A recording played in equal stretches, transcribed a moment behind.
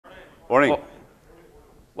Morning. Well,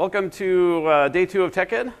 welcome to day 2 of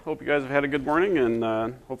TechEd. Hope you guys have had a good morning and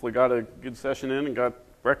hopefully got a good session in and got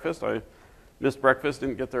breakfast. I missed breakfast,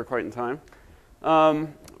 didn't get there quite in time. We're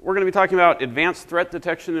going to be talking about advanced threat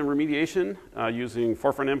detection and remediation using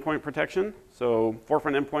forefront endpoint protection. So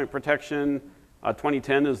forefront endpoint protection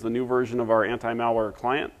 2010 is the new version of our anti-malware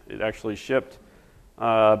client. It actually shipped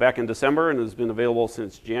back in December and has been available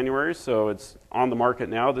since January, so it's on the market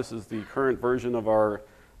now. This is the current version of our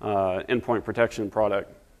endpoint protection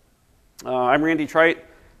product. I'm Randy Trite.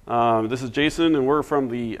 This is Jason, and we're from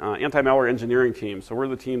the anti-malware engineering team. So we're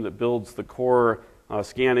the team that builds the core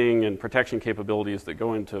scanning and protection capabilities that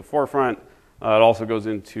go into Forefront. It also goes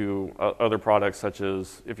into other products, such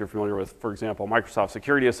as, if you're familiar with, for example, Microsoft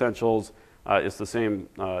Security Essentials, it's the same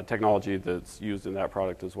technology that's used in that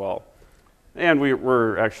product as well. And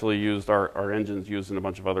we're actually used, our engine's used in a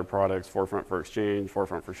bunch of other products, Forefront for Exchange,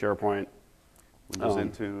 Forefront for SharePoint. Windows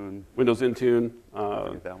Intune. Windows Intune.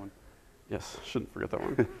 Forget that one. Yes, shouldn't forget that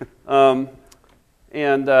one.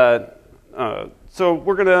 So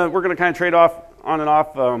we're gonna kind of trade off on and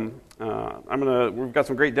off. We've got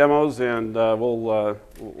some great demos, and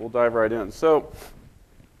we'll dive right in. So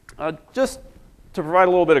just to provide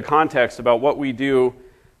a little bit of context about what we do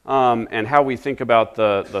and how we think about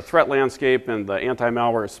the threat landscape and the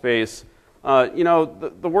anti-malware space. The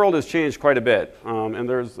world has changed quite a bit, and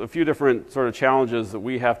there's a few different sort of challenges that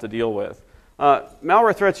we have to deal with.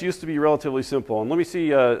 Malware threats used to be relatively simple, and let me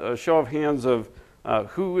see a show of hands of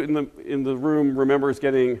who in the room remembers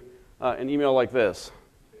getting an email like this.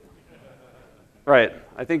 Right,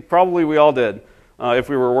 I think probably we all did if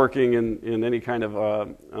we were working in any kind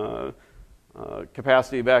of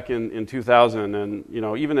capacity back in 2000, and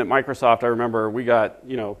even at Microsoft, I remember we got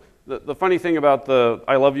the funny thing about the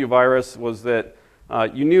I Love You virus was that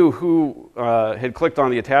you knew who had clicked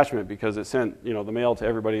on the attachment because it sent the mail to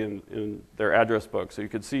everybody in their address book, so you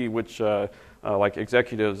could see which like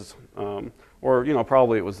executives or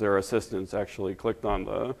probably it was their assistants actually clicked on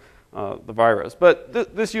the virus. But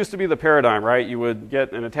this used to be the paradigm, right? You would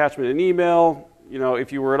get an attachment in email.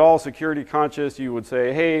 If you were at all security conscious, you would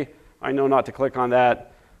say, hey, I know not to click on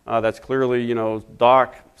that. That's clearly,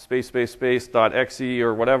 doc //.exe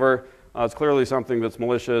or whatever. It's clearly something that's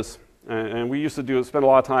malicious. And we used to spend a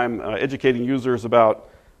lot of time educating users about,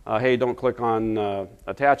 hey, don't click on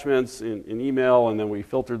attachments in email, and then we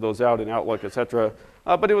filtered those out in Outlook, etc.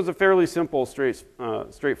 But it was a fairly simple,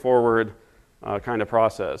 straightforward kind of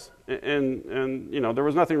process. And there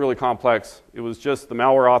was nothing really complex. It was just the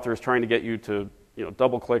malware authors trying to get you to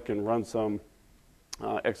double-click and run some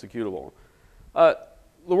executable.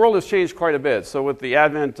 The world has changed quite a bit. So with the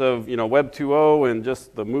advent of Web 2.0 and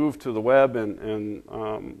just the move to the web and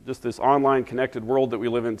just this online connected world that we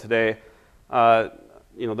live in today, the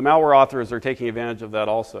malware authors are taking advantage of that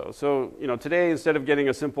also. So today, instead of getting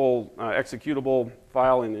a simple executable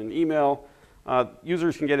file in an email,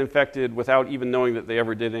 users can get infected without even knowing that they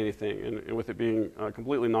ever did anything, and with it being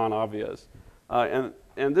completely non-obvious.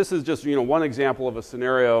 And this is just one example of a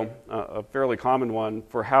scenario, a fairly common one,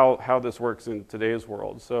 for how this works in today's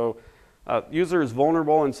world. So user is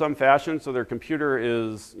vulnerable in some fashion, so their computer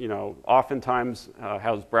is oftentimes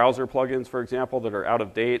has browser plugins, for example, that are out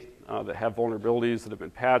of date, that have vulnerabilities that have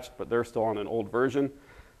been patched, but they're still on an old version.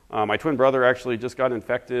 My twin brother actually just got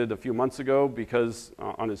infected a few months ago because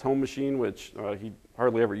on his home machine, which he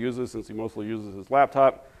hardly ever uses since he mostly uses his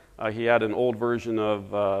laptop, he had an old version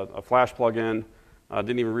of a Flash plugin.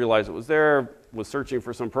 Didn't even realize it was there, was searching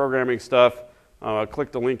for some programming stuff,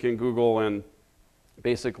 clicked a link in Google, and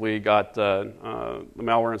basically got the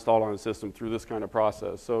malware installed on the system through this kind of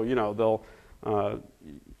process. So, they'll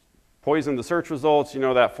poison the search results.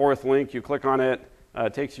 That fourth link, you click on it,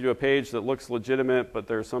 takes you to a page that looks legitimate, but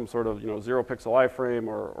there's some sort of 0-pixel iframe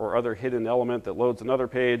or other hidden element that loads another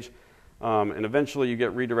page. And eventually you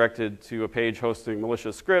get redirected to a page hosting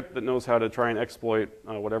malicious script that knows how to try and exploit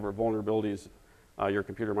whatever vulnerabilities your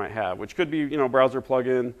computer might have, which could be browser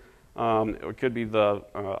plugin, it could be the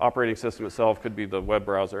operating system itself, could be the web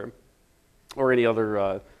browser, or any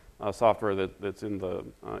other software that's in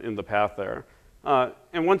the path there.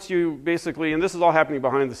 And once you basically, and this is all happening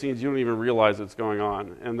behind the scenes, you don't even realize it's going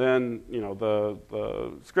on. And then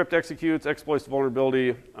the script executes, exploits the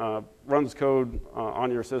vulnerability, runs code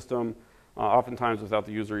on your system, oftentimes without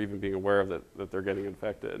the user even being aware of that they're getting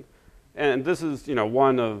infected. And this is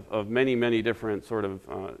one of many different sort of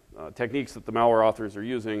techniques that the malware authors are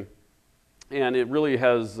using, and it really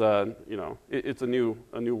has it's a new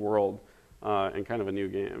world and kind of a new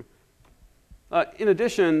game. In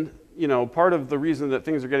addition, part of the reason that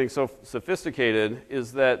things are getting so sophisticated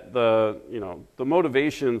is that the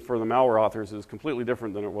motivation for the malware authors is completely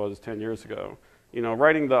different than it was 10 years ago.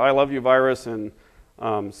 Writing the I love you virus and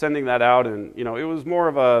sending that out, and it was more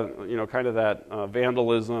of a kind of that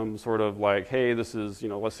vandalism, sort of like, hey, this is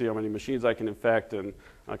let's see how many machines I can infect, and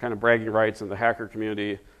kind of bragging rights in the hacker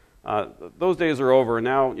community. Those days are over.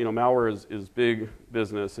 Now malware is big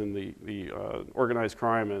business in the organized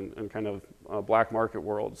crime and kind of black market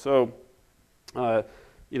world. So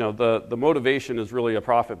the motivation is really a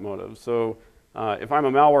profit motive. So if I'm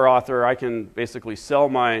a malware author, I can basically sell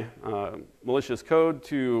my malicious code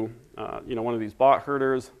to one of these bot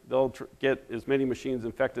herders. They'll get as many machines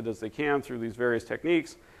infected as they can through these various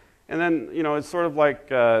techniques. And then, it's sort of like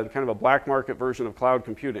kind of a black market version of cloud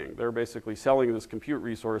computing. They're basically selling this compute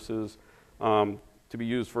resources to be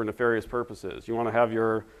used for nefarious purposes. You want to have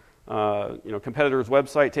your competitor's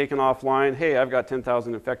website taken offline. Hey, I've got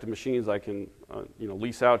 10,000 infected machines I can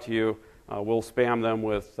lease out to you. We'll spam them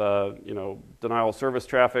with denial of service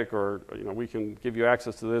traffic, or we can give you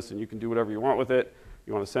access to this and you can do whatever you want with it.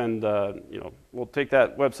 You want to send, we'll take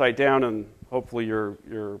that website down, and hopefully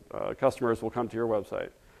your customers will come to your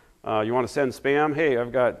website. You want to send spam? Hey,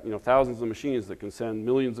 I've got thousands of machines that can send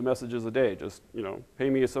millions of messages a day. Just pay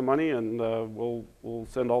me some money, and we'll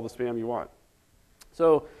send all the spam you want.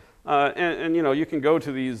 So, and you can go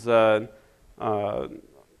to these. They're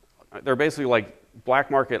basically like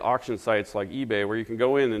black market auction sites like eBay, where you can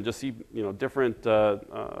go in and just see different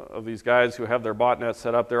of these guys who have their botnet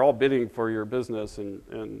set up. They're all bidding for your business, and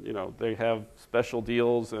they have special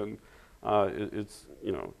deals, and it's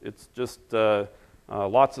just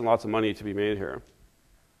lots and lots of money to be made here.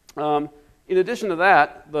 In addition to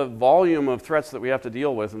that, the volume of threats that we have to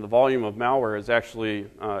deal with and the volume of malware is actually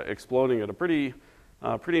exploding at a pretty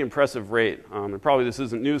impressive rate. And probably this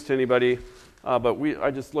isn't news to anybody, but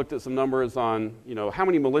I just looked at some numbers on how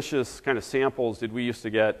many malicious kind of samples did we used to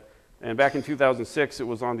get. And back in 2006, it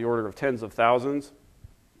was on the order of tens of thousands.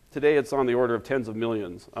 Today, it's on the order of tens of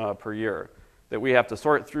millions per year that we have to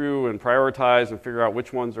sort through and prioritize and figure out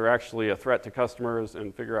which ones are actually a threat to customers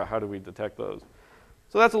and figure out how do we detect those.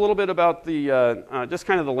 So that's a little bit about the just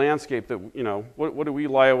kind of the landscape that what do we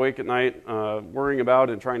lie awake at night worrying about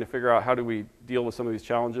and trying to figure out how do we deal with some of these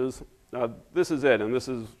challenges. This is it, and this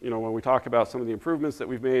is when we talk about some of the improvements that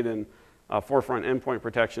we've made in forefront endpoint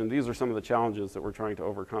protection. These are some of the challenges that we're trying to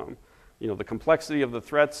overcome. The complexity of the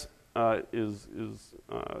threats is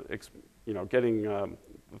getting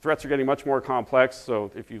the threats are getting much more complex. So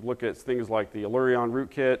if you look at things like the Allurion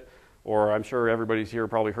rootkit, or I'm sure everybody's here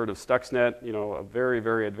probably heard of Stuxnet, a very,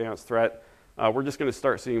 very advanced threat. We're just going to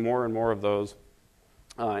start seeing more and more of those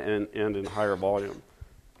and in higher volume.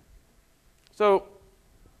 So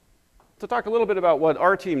to talk a little bit about what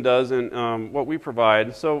our team does and what we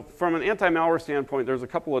provide. So from an anti-malware standpoint, there's a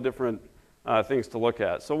couple of different things to look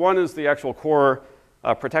at. So one is the actual core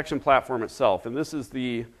protection platform itself, and this is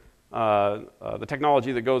the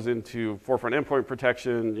technology that goes into forefront endpoint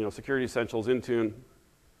protection, security essentials, Intune.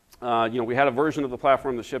 We had a version of the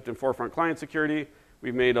platform that shipped in forefront client security.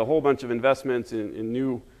 We've made a whole bunch of investments in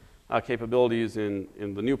new capabilities in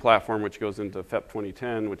the new platform, which goes into FEP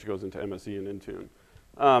 2010, which goes into MSE and Intune.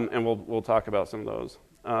 And we'll talk about some of those.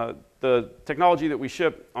 The technology that we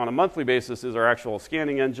ship on a monthly basis is our actual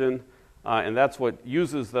scanning engine, and that's what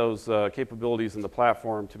uses those capabilities in the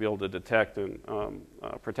platform to be able to detect and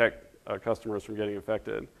protect customers from getting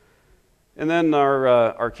infected. And then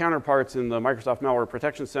our counterparts in the Microsoft Malware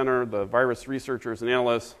Protection Center, the virus researchers and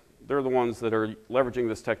analysts, they're the ones that are leveraging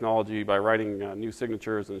this technology by writing new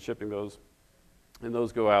signatures and shipping those, and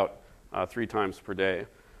those go out 3 times per day.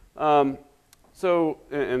 And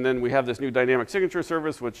then we have this new dynamic signature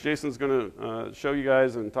service, which Jason's going to show you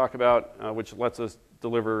guys and talk about, which lets us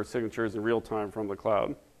deliver signatures in real time from the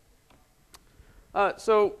cloud.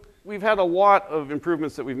 So we've had a lot of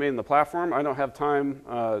improvements that we've made in the platform. I don't have time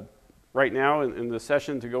right now in this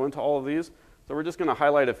session to go into all of these, so we're just going to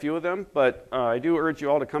highlight a few of them. But I do urge you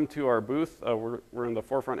all to come to our booth. We're in the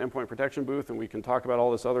Forefront Endpoint Protection booth, and we can talk about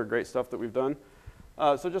all this other great stuff that we've done.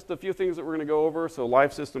 So just a few things that we're going to go over. So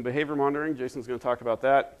live system behavior monitoring, Jason's going to talk about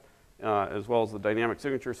that, as well as the dynamic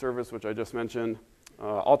signature service, which I just mentioned.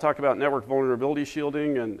 I'll talk about network vulnerability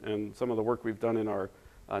shielding and some of the work we've done in our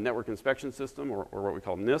network inspection system, or what we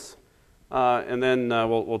call NIS. And then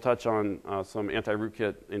we'll touch on some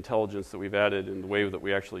anti-rootkit intelligence that we've added in the way that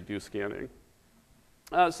we actually do scanning.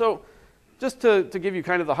 So just to give you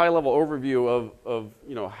kind of the high-level overview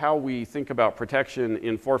of how we think about protection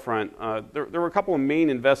in Forefront, there were a couple of main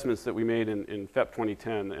investments that we made in FEP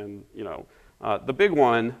 2010, and The big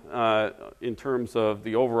one in terms of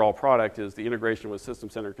the overall product is the integration with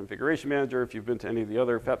System-Centered Configuration Manager. If you've been to any of the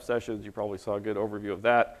other FEP sessions, you probably saw a good overview of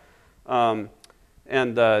that.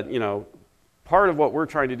 You know, part of what we're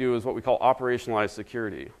trying to do is what we call operationalized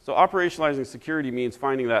security. So operationalizing security means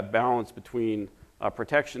finding that balance between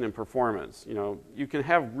protection and performance. You know, you can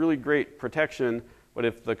have really great protection, but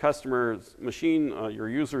if the customer's machine, your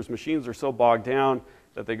user's machines are so bogged down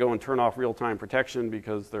that they go and turn off real-time protection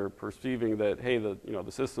because they're perceiving that, hey,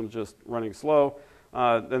 the system's just running slow,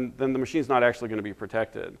 then the machine's not actually going to be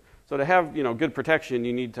protected. So to have good protection,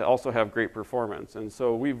 you need to also have great performance. And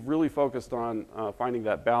so we've really focused on finding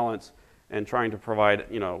that balance and trying to provide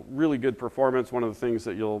really good performance. One of the things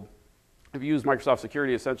that if you use Microsoft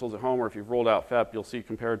Security Essentials at home, or if you've rolled out FEP, you'll see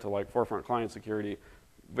compared to like Forefront Client Security,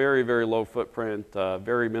 very, very low footprint,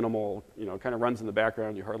 very minimal, kind of runs in the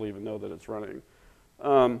background. You hardly even know that it's running.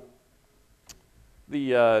 In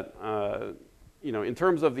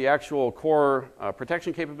terms of the actual core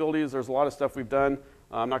protection capabilities, there's a lot of stuff we've done.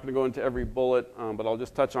 I'm not going to go into every bullet, but I'll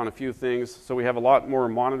just touch on a few things. So we have a lot more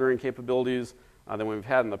monitoring capabilities than we've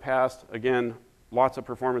had in the past. Again, lots of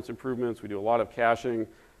performance improvements. We do a lot of caching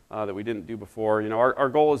that we didn't do before. Our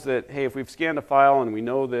goal is that, hey, if we've scanned a file and we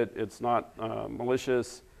know that it's not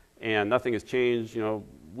malicious and nothing has changed,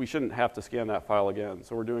 we shouldn't have to scan that file again.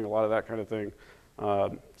 So we're doing a lot of that kind of thing.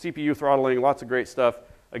 CPU throttling, lots of great stuff.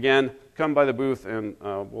 Again, come by the booth and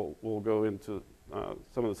we'll go into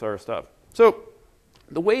some of this other stuff. So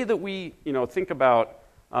the way that we think about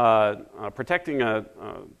protecting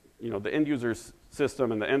the end user's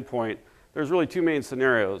system and the endpoint, there's really two main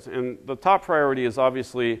scenarios. And the top priority is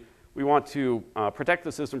obviously we want to protect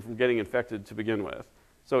the system from getting infected to begin with.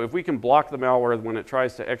 So if we can block the malware when it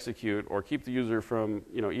tries to execute, or keep the user from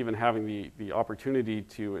even having the opportunity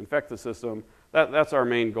to infect the system, that's our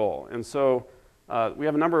main goal. And so we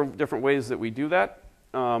have a number of different ways that we do that.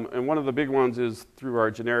 And one of the big ones is through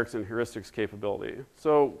our generics and heuristics capability.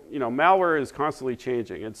 So malware is constantly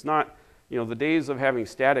changing. It's not the days of having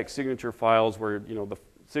static signature files where the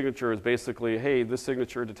signature is basically, hey, this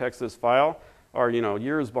signature detects this file, are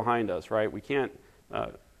years behind us, right? We can't.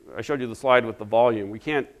 I showed you the slide with the volume. We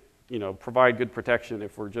can't provide good protection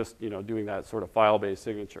if we're just doing that sort of file-based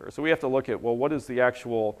signature. So we have to look at, well, what is the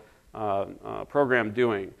actual program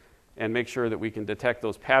doing, and make sure that we can detect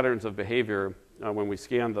those patterns of behavior when we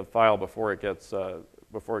scan the file before it gets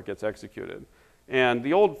executed. And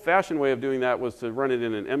the old-fashioned way of doing that was to run it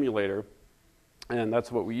in an emulator, and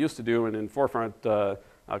that's what we used to do. And in Forefront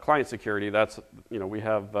Client Security, that's we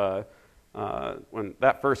have when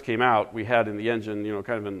that first came out, we had in the engine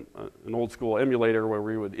kind of an old-school emulator where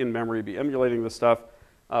we would in memory be emulating this stuff.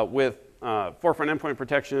 With Forefront Endpoint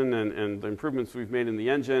Protection and the improvements we've made in the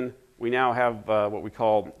engine, we now have what we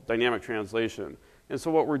call dynamic translation. And so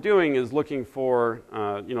what we're doing is looking for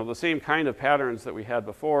the same kind of patterns that we had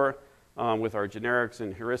before with our generics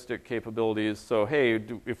and heuristic capabilities. So hey,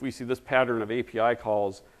 if we see this pattern of API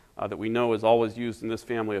calls that we know is always used in this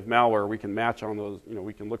family of malware, we can match on those.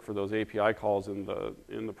 We can look for those API calls in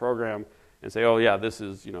the program and say, oh yeah, this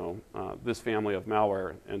is this family of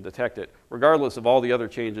malware, and detect it, regardless of all the other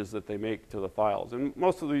changes that they make to the files. And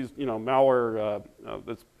most of these malware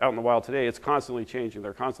that's out in the wild today, it's constantly changing.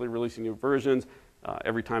 They're constantly releasing new versions.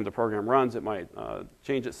 Every time the program runs, it might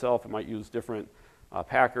change itself. It might use different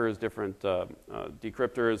packers, different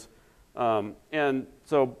decryptors, and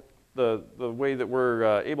so the way that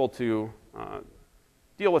we're able to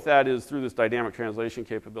deal with that is through this dynamic translation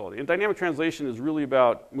capability. And dynamic translation is really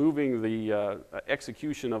about moving the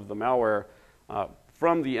execution of the malware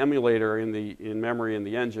from the emulator in memory in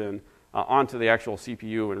the engine onto the actual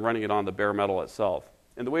CPU and running it on the bare metal itself.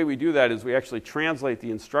 And the way we do that is we actually translate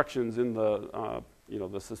the instructions in the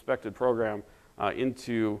the suspected program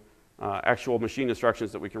into actual machine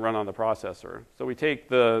instructions that we can run on the processor. So we take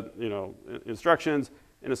the instructions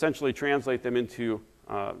and essentially translate them into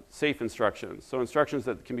safe instructions. So instructions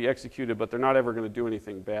that can be executed, but they're not ever going to do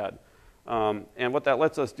anything bad. And what that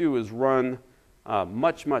lets us do is run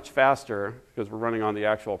much, much faster, because we're running on the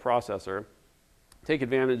actual processor, take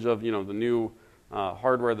advantage of the new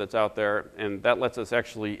hardware that's out there, and that lets us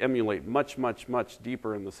actually emulate much, much, much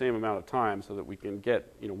deeper in the same amount of time, so that we can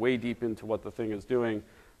get way deep into what the thing is doing,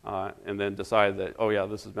 and then decide that, oh yeah,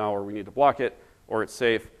 this is malware, we need to block it, or it's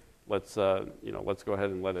safe. Let's let's go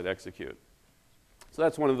ahead and let it execute. So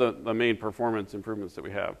that's one of the main performance improvements that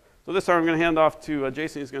we have. So this time I'm going to hand off to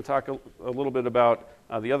Jason. He's going to talk a little bit about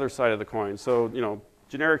the other side of the coin. So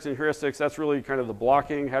generics and heuristics, that's really kind of the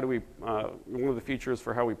blocking. How do we one of the features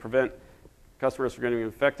for how we prevent customers from getting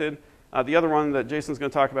infected. The other one that Jason's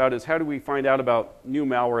going to talk about is how do we find out about new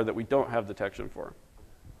malware that we don't have detection for.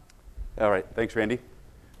 All right, thanks, Randy.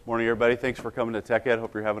 Morning, everybody. Thanks for coming to TechEd.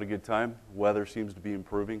 Hope you're having a good time. Weather seems to be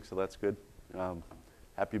improving, so that's good.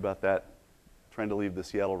 Happy about that. Trying to leave the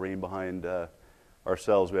Seattle rain behind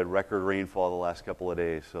ourselves. We had record rainfall the last couple of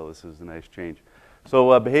days, so this is a nice change.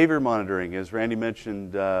 So behavior monitoring, as Randy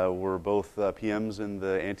mentioned, we're both PMs in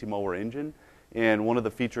the anti-malware engine, and one of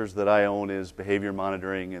the features that I own is behavior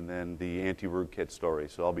monitoring and then the anti-rootkit story.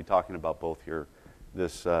 So I'll be talking about both here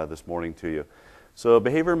this morning to you. So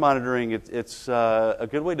behavior monitoring, it's a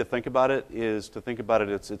good way to think about it is to think about it,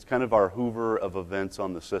 it's kind of our Hoover of events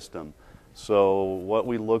on the system. So what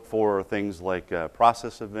we look for are things like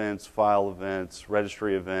process events, file events,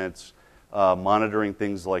 registry events, monitoring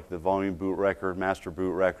things like the volume boot record, master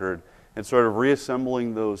boot record, and sort of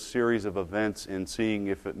reassembling those series of events and seeing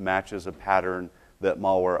if it matches a pattern that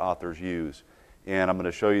malware authors use. And I'm going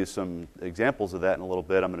to show you some examples of that in a little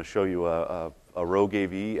bit. I'm going to show you a rogue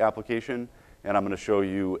AV application, and I'm going to show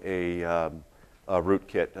you a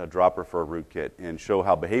rootkit, a dropper for a rootkit, and show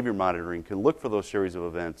how behavior monitoring can look for those series of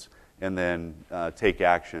events and then take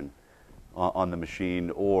action on the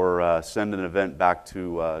machine or send an event back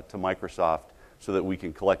to Microsoft so that we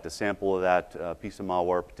can collect a sample of that piece of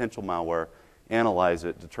malware, potential malware, analyze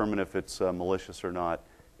it, determine if it's malicious or not,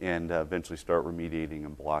 and eventually start remediating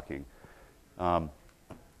and blocking.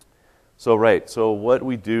 So what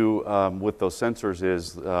we do with those sensors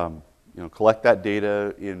is collect that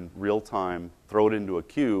data in real time, throw it into a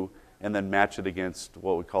queue, and then match it against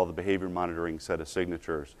what we call the behavior monitoring set of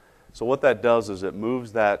signatures. So what that does is it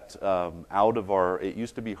moves that out of it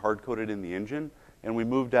used to be hard-coded in the engine, and we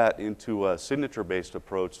moved that into a signature-based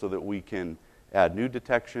approach so that we can add new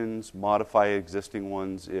detections, modify existing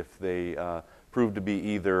ones if they prove to be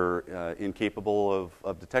either incapable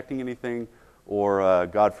of detecting anything or,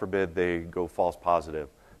 God forbid, they go false positive.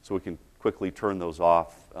 So we can quickly turn those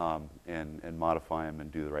off and modify them and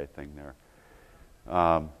do the right thing there.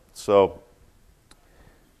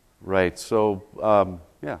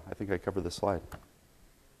 Yeah, I think I covered this slide.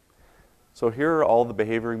 So here are all the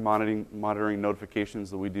behavior monitoring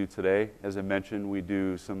notifications that we do today. As I mentioned, we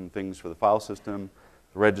do some things for the file system,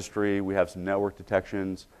 the registry, we have some network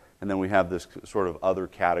detections, and then we have this sort of other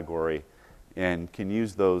category and can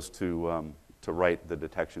use those to write the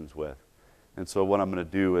detections with. And so what I'm going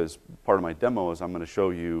to do as part of my demo is I'm going to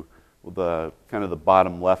show you the kind of the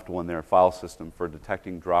bottom left one there, file system for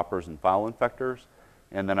detecting droppers and file infectors.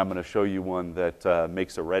 And then I'm going to show you one that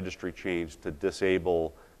makes a registry change to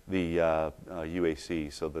disable the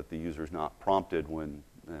UAC so that the user is not prompted when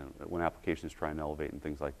applications try and elevate and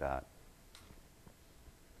things like that.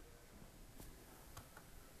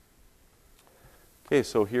 Okay,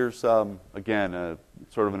 so here's, again,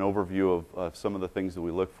 sort of an overview of some of the things that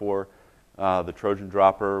we look for. The Trojan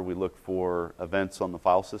dropper, we look for events on the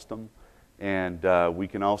file system. And we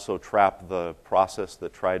can also trap the process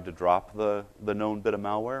that tried to drop the known bit of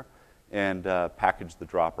malware and package the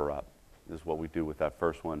dropper up is what we do with that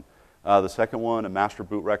first one. The second one, a master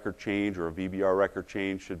boot record change or a VBR record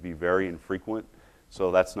change should be very infrequent. So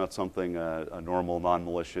that's not something a normal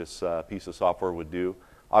non-malicious piece of software would do.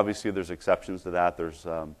 Obviously, there's exceptions to that. There's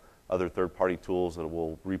other third-party tools that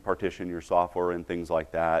will repartition your software and things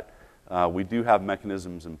like that. We do have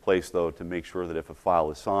mechanisms in place, though, to make sure that if a file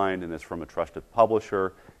is signed and it's from a trusted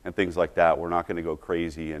publisher and things like that, we're not going to go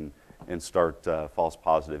crazy and start false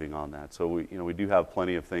positiving on that. So we do have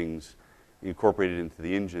plenty of things incorporated into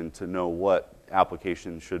the engine to know what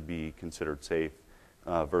applications should be considered safe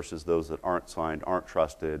versus those that aren't signed, aren't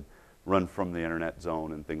trusted, run from the internet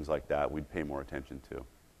zone and things like that. We'd pay more attention to.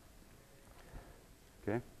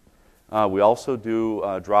 Okay. We also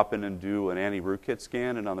do drop in and do an anti-rootkit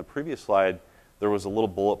scan, and on the previous slide, there was a little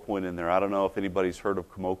bullet point in there. I don't know if anybody's heard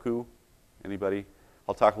of Komoku. Anybody?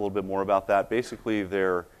 I'll talk a little bit more about that. Basically,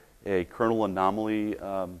 they're a kernel anomaly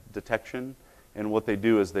detection, and what they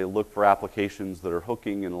do is they look for applications that are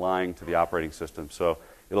hooking and lying to the operating system. So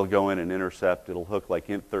it'll go in and intercept. It'll hook like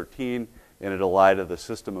int13, and it'll lie to the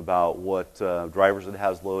system about what drivers it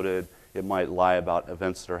has loaded. It might lie about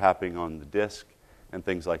events that are happening on the disk and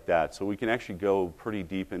things like that. So we can actually go pretty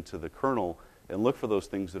deep into the kernel and look for those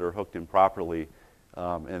things that are hooked improperly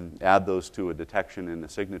and add those to a detection in the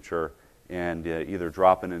signature and either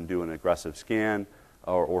drop in and do an aggressive scan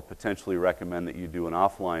or potentially recommend that you do an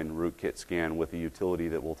offline rootkit scan with a utility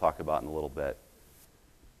that we'll talk about in a little bit.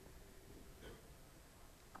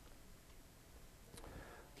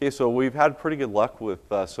 Okay, so we've had pretty good luck with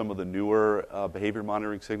some of the newer behavior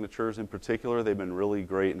monitoring signatures. In particular, they've been really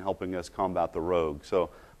great in helping us combat the rogue. So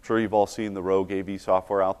I'm sure you've all seen the rogue AV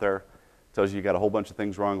software out there. It tells you got a whole bunch of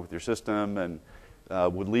things wrong with your system, and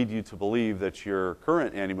would lead you to believe that your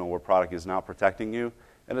current anti-malware product is not protecting you,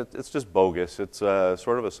 and it's just bogus. It's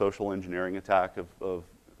sort of a social engineering attack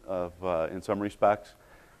in some respects.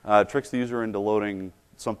 It tricks the user into loading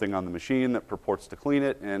something on the machine that purports to clean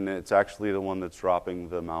it, and it's actually the one that's dropping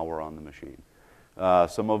the malware on the machine.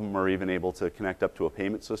 Some of them are even able to connect up to a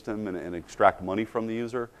payment system and extract money from the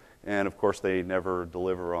user, and of course they never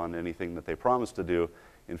deliver on anything that they promise to do.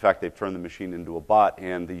 In fact, they've turned the machine into a bot,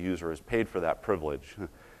 and the user is paid for that privilege.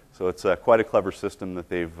 So it's quite a clever system that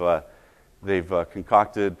they've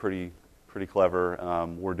concocted, pretty clever.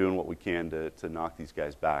 We're doing what we can to knock these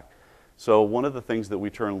guys back. So one of the things that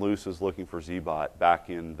we turned loose is looking for ZBot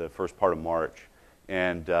back in the first part of March.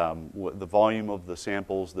 And the volume of the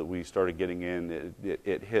samples that we started getting in,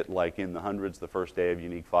 it hit like in the hundreds the first day of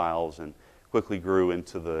unique files, and quickly grew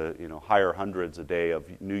into the higher hundreds a day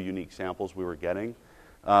of new unique samples we were getting.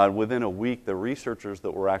 Within a week, the researchers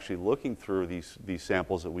that were actually looking through these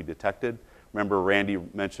samples that we detected, remember Randy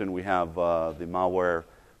mentioned we have the malware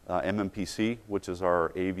MMPC, which is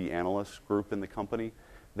our AV analyst group in the company.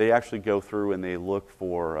 They actually go through and they look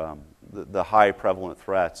for the high prevalent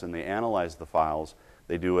threats, and they analyze the files.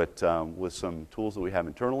 They do it with some tools that we have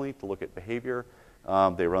internally to look at behavior.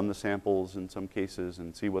 They run the samples in some cases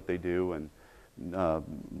and see what they do, and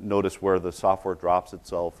notice where the software drops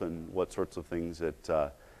itself and what sorts of things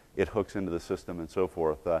it hooks into the system and so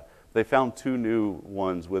forth. They found 2 new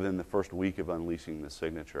ones within the first week of unleashing the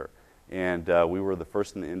signature. And we were the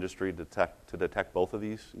first in the industry to detect both of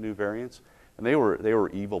these new variants. And they were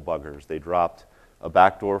evil buggers. They dropped a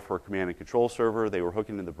backdoor for a command and control server. They were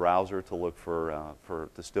hooking into the browser to look to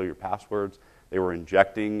steal your passwords. They were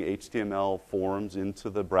injecting HTML forms into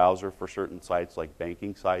the browser for certain sites like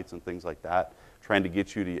banking sites and things like that, trying to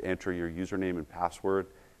get you to enter your username and password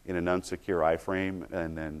in an unsecure iframe,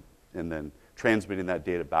 and then transmitting that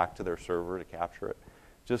data back to their server to capture it.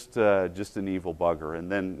 Just an evil bugger.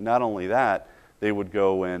 And then not only that, they would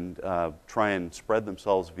go and try and spread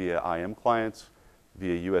themselves via IM clients,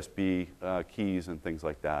 via USB keys and things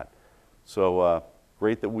like that. So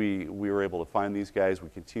great that we were able to find these guys. We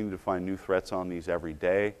continue to find new threats on these every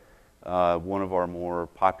day. One of our more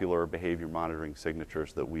popular behavior monitoring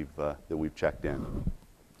signatures that we've checked in.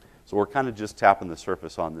 So we're kind of just tapping the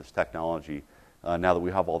surface on this technology now that we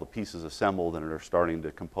have all the pieces assembled and are starting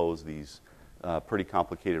to compose these pretty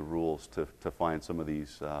complicated rules to find some of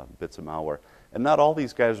these bits of malware. And not all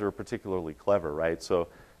these guys are particularly clever, right? So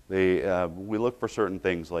we look for certain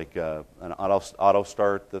things like an auto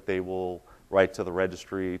start that they will write to the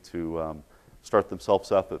registry to start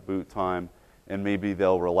themselves up at boot time, and maybe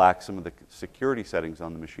they'll relax some of the security settings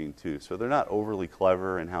on the machine too. So they're not overly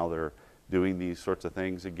clever in how they're doing these sorts of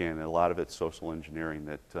things. Again, a lot of it's social engineering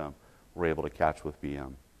that we're able to catch with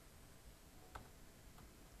VM.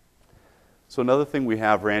 So another thing we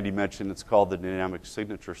have, Randy mentioned, it's called the Dynamic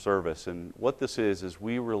Signature Service. And what this is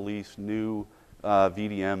we release new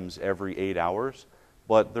VDMs every 8 hours,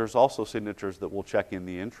 but there's also signatures that we'll check in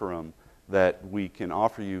the interim that we can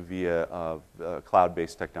offer you via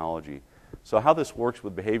cloud-based technology. So how this works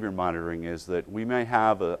with behavior monitoring is that we may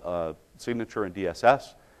have a signature in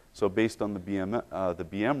DSS. So based on the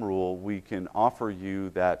BM rule, we can offer you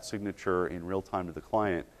that signature in real time to the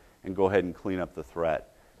client and go ahead and clean up the threat.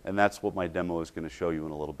 And that's what my demo is going to show you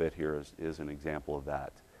in a little bit here is an example of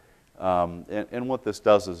that. And what this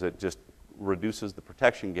does is it just reduces the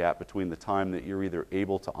protection gap between the time that you're either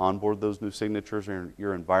able to onboard those new signatures in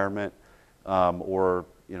your environment, or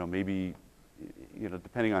maybe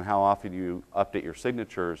depending on how often you update your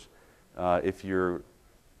signatures, if you're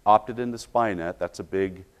opted into Spynet, that's a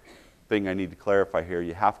big thing I need to clarify here.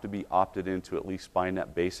 You have to be opted into at least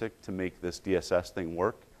Spynet Basic to make this DSS thing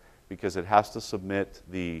work, because it has to submit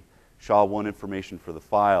the SHA-1 information for the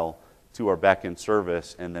file to our backend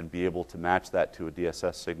service and then be able to match that to a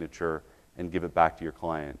DSS signature and give it back to your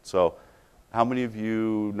client. So how many of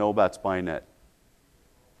you know about Spynet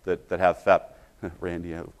that have FEP?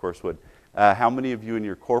 Randy, of course, would. How many of you in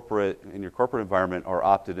your corporate environment are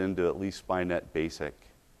opted into at least Spynet Basic?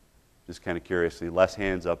 Just kind of curiously, less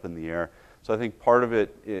hands up in the air. So I think part of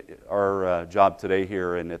our job today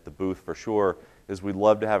here and at the booth for sure, is we'd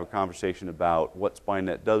love to have a conversation about what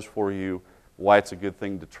Spynet does for you, why it's a good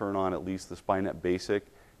thing to turn on at least the Spynet Basic.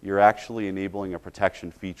 You're actually enabling a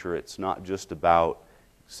protection feature. It's not just about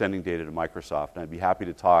sending data to Microsoft. And I'd be happy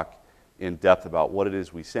to talk in depth about what it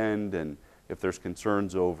is we send, and if there's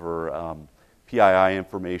concerns over PII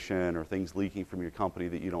information or things leaking from your company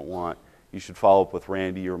that you don't want, you should follow up with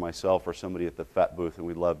Randy or myself or somebody at the FET booth, and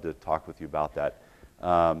we'd love to talk with you about that.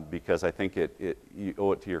 Because I think you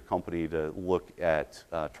owe it to your company to look at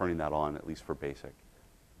turning that on, at least for basic.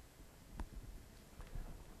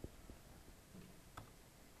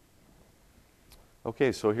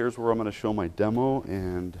 Okay, so here's where I'm going to show my demo,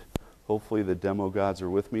 and hopefully the demo gods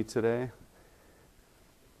are with me today.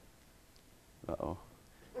 Uh-oh.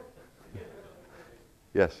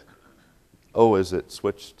 Yes. Oh, is it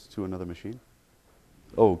switched to another machine?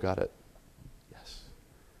 Oh, got it. Yes.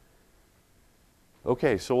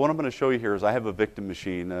 Okay, so what I'm going to show you here is I have a victim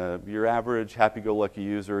machine. Your average happy-go-lucky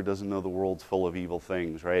user doesn't know the world's full of evil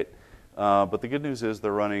things, right? But the good news is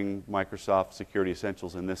they're running Microsoft Security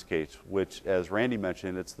Essentials in this case, which, as Randy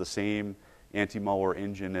mentioned, it's the same anti-malware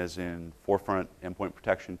engine as in Forefront Endpoint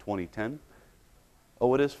Protection 2010.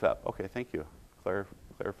 Oh, it is FEP. Okay, thank you.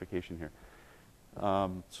 Clarification here.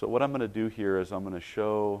 So what I'm going to do here is I'm going to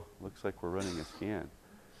show, looks like we're running a scan.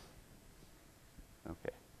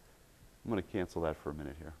 Okay. I'm going to cancel that for a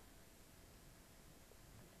minute here.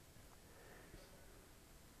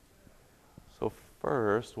 So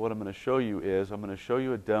first, what I'm going to show you is I'm going to show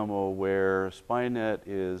you a demo where Spynet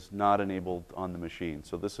is not enabled on the machine.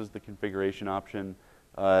 So this is the configuration option.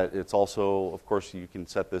 It's also, of course, you can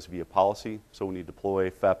set this via policy. So when you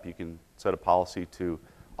deploy FEP, you can set a policy to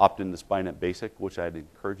opt into Spynet Basic, which I'd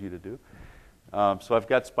encourage you to do. So I've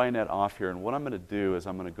got Spynet off here, and what I'm going to do is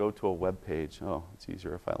I'm going to go to a web page. Oh, it's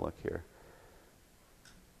easier if I look here.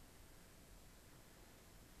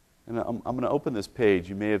 And I'm going to open this page.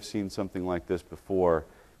 You may have seen something like this before.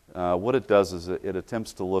 What it does is it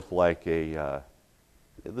attempts to look like a,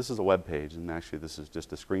 this is a web page, and actually this is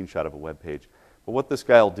just a screenshot of a web page. But what this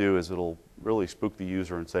guy will do is it'll really spook the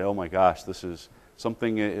user and say, oh my gosh, this is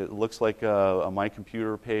something, it looks like a My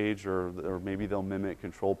Computer page, or maybe they'll mimic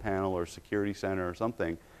Control Panel or Security Center or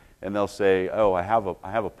something, and they'll say, oh, I have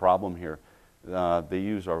a problem here. They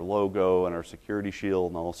use our logo and our security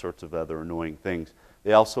shield and all sorts of other annoying things.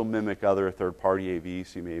 They also mimic other third-party AVs,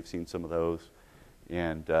 so you may have seen some of those.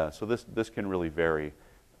 And so this can really vary.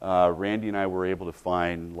 Randy and I were able to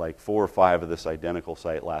find like 4 or 5 of this identical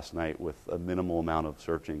site last night with a minimal amount of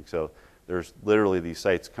searching. So there's literally these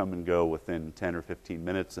sites come and go within 10 or 15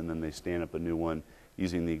 minutes, and then they stand up a new one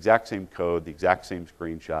using the exact same code, the exact same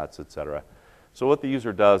screenshots, etc. So what the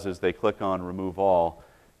user does is they click on Remove All,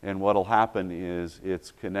 and what will happen is it's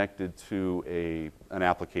connected to an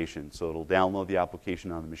application. So it'll download the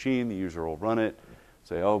application on the machine, the user will run it,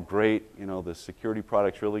 say, oh great, you know, this security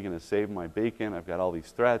product's really going to save my bacon, I've got all these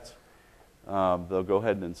threats. They'll go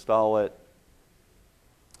ahead and install it.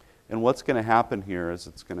 And what's going to happen here is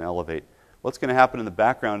it's going to elevate. What's going to happen in the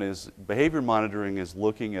background is behavior monitoring is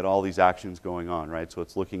looking at all these actions going on, right? So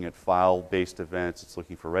it's looking at file-based events, it's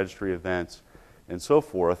looking for registry events, and so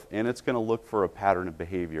forth, and it's going to look for a pattern of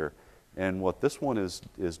behavior. And what this one is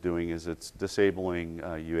doing is it's disabling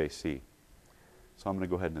UAC. So I'm going to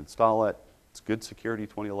go ahead and install it. It's Good Security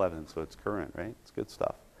 2011, so it's current, right? It's good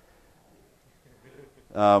stuff.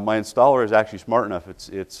 My installer is actually smart enough.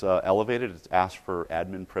 It's elevated. It's asked for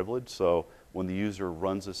admin privilege, so when the user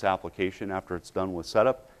runs this application after it's done with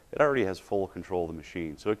setup, it already has full control of the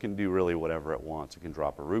machine, so it can do really whatever it wants. It can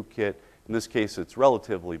drop a rootkit. In this case, it's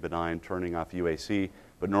relatively benign, turning off UAC,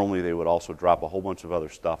 but normally they would also drop a whole bunch of other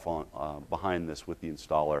stuff on behind this with the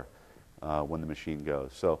installer when the machine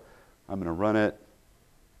goes. So I'm going to run it.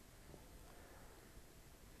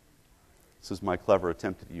 This is my clever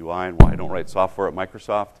attempt at UI and why I don't write software at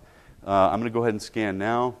Microsoft. I'm going to go ahead and scan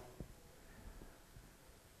now.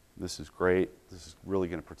 This is great. This is really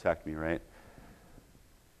going to protect me, right?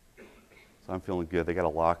 So I'm feeling good. They got a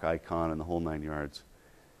lock icon and the whole 9 yards.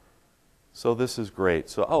 So this is great.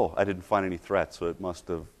 So, oh, I didn't find any threats, so it must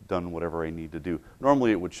have done whatever I need to do.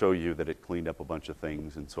 Normally it would show you that it cleaned up a bunch of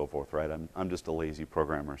things and so forth, right? I'm just a lazy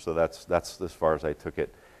programmer, so that's as far as I took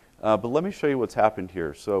it. But let me show you what's happened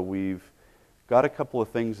here. So we've got a couple of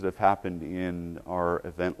things that have happened in our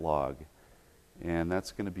event log, and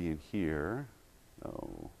that's going to be in here.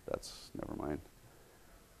 Oh, never mind.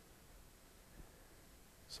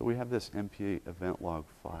 So we have this MP event log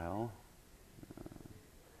file.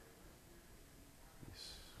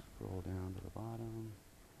 Scroll down to the bottom.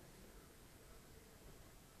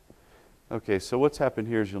 Okay, so what's happened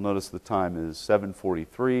here is you'll notice the time is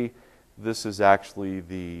 7:43. This is actually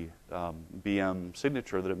the BM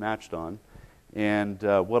signature that it matched on. And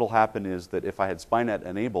what will happen is that if I had Spynet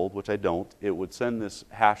enabled, which I don't, it would send this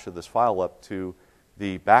hash of this file up to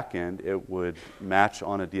the back end. It would match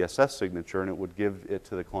on a DSS signature, and it would give it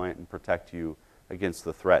to the client and protect you against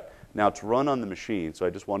the threat. Now, it's run on the machine, so I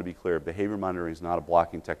just want to be clear, behavior monitoring is not a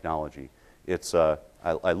blocking technology. It's I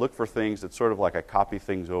look for things. It's sort of like I copy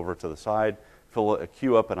things over to the side, fill a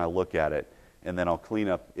queue up, and I look at it, and then I'll clean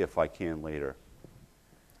up if I can later.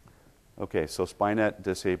 Okay, so Spynet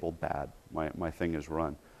disabled, bad. My thing is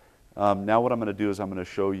run. Now what I'm going to do is I'm going to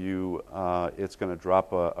show you, it's going to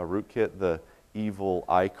drop a rootkit. The evil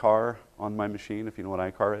iCar on my machine, if you know what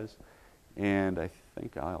iCar is. And I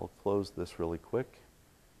think I'll close this really quick.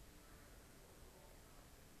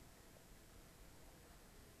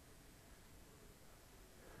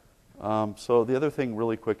 So the other thing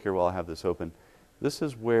really quick here while I have this open, this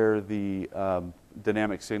is where the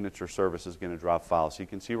dynamic signature service is going to drop files. So you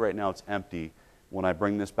can see right now it's empty. When I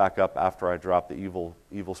bring this back up after I drop the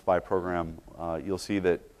evil spy program, you'll see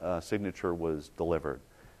that signature was delivered.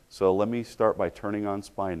 So let me start by turning on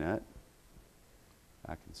SpyNet.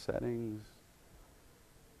 Back in settings.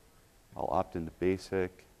 I'll opt into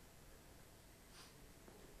basic.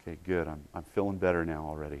 Okay, good. I'm feeling better now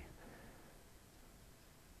already.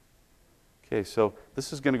 Okay, so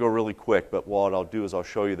this is going to go really quick, but what I'll do is I'll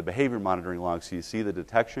show you the behavior monitoring log so you see the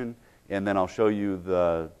detection, and then I'll show you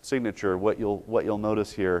the signature. What you'll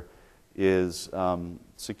notice here is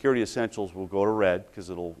Security Essentials will go to red because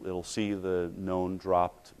it'll see the known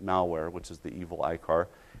dropped malware, which is the evil iCar.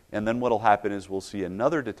 And then what will happen is we'll see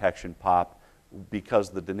another detection pop because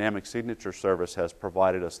the dynamic signature service has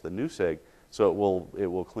provided us the new sig, so it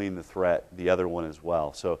will clean the threat, the other one as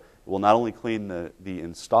well. So it will not only clean the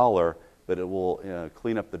installer, but it will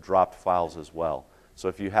clean up the dropped files as well. So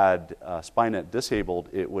if you had SpyNet disabled,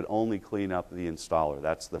 it would only clean up the installer.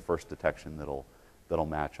 That's the first detection that'll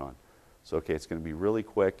match on. So okay, it's going to be really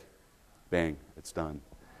quick. Bang, it's done.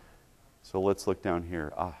 So let's look down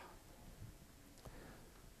here.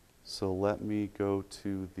 So let me go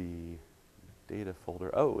to the data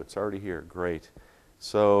folder. Oh, it's already here. Great.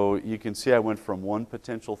 So you can see I went from one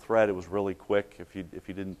potential threat. It was really quick. If you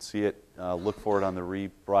didn't see it, look for it on the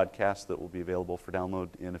rebroadcast that will be available for download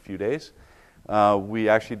in a few days. We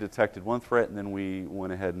actually detected one threat, and then we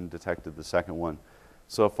went ahead and detected the second one.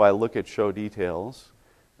 So if I look at show details,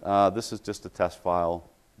 this is just a test file.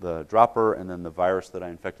 The dropper and then the virus that I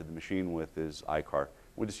infected the machine with is iCar.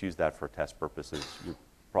 We'll just use that for test purposes. You're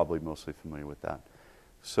probably mostly familiar with that.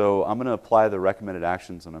 So I'm going to apply the recommended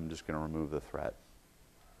actions, and I'm just going to remove the threat.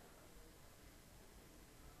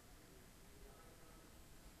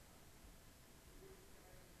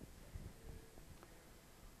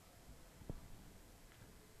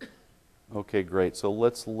 Okay, great. So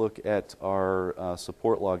let's look at our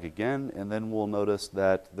support log again, and then we'll notice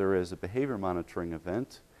that there is a behavior monitoring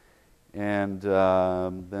event, and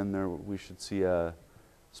then we should see a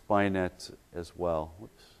SpyNet as well.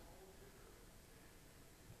 Whoops.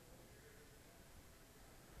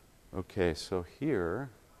 Okay, so here,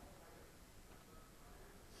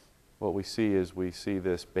 what we see is we see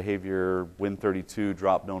this behavior Win32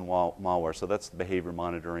 drop known malware. So that's the behavior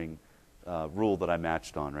monitoring rule that I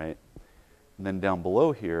matched on, right? And then down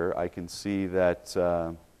below here, I can see that,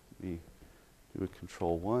 let me do a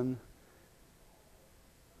Control-1. I'm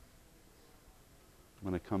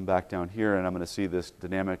going to come back down here, and I'm going to see this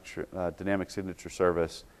dynamic signature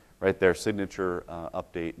service right there. Signature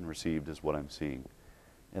update and received is what I'm seeing.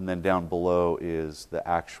 And then down below is the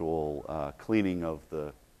actual cleaning of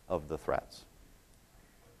the threats.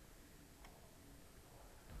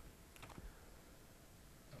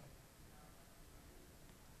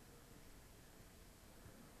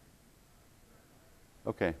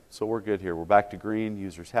 Okay, so we're good here. We're back to green,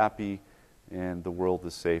 user's happy, and the world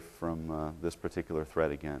is safe from this particular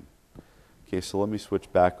threat again. Okay, so let me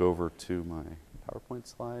switch back over to my PowerPoint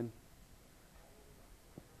slide.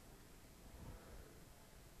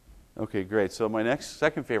 Okay, great. So my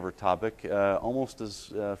second favorite topic, almost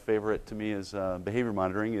as favorite to me as behavior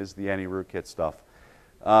monitoring, is the anti-rootkit stuff.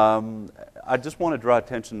 I just want to draw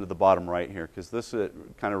attention to the bottom right here, because this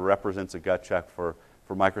kind of represents a gut check for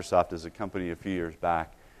Microsoft as a company a few years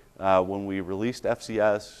back. When we released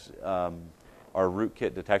FCS, our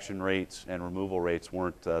rootkit detection rates and removal rates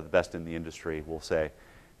weren't the best in the industry, we'll say.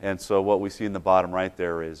 And so what we see in the bottom right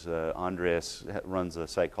there is Andreas runs a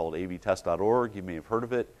site called avtest.org. You may have heard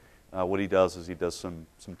of it. What he does is he does some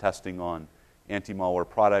testing on anti-malware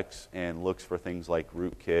products and looks for things like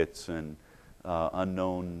rootkits and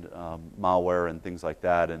unknown malware and things like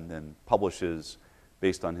that, and then publishes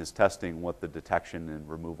based on his testing what the detection and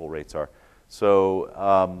removal rates are.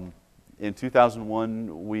 So in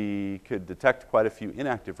 2001, we could detect quite a few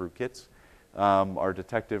inactive rootkits. Our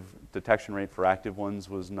detection rate for active ones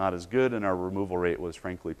was not as good, and our removal rate was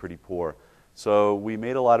frankly pretty poor. So we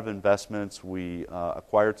made a lot of investments. We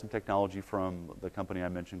acquired some technology from the company I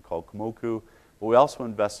mentioned called Komoku, but we also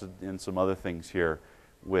invested in some other things here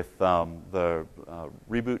with the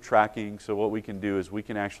reboot tracking. So what we can do is we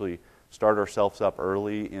can actually start ourselves up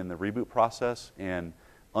early in the reboot process and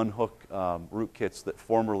unhook rootkits that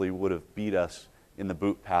formerly would have beat us in the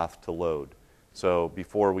boot path to load. So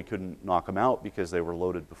before we couldn't knock them out because they were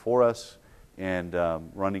loaded before us. and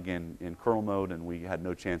running in kernel mode, and we had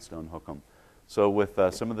no chance to unhook them. So with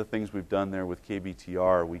some of the things we've done there with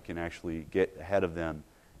KBTR, we can actually get ahead of them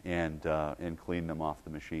and clean them off the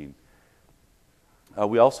machine.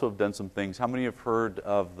 We also have done some things. How many have heard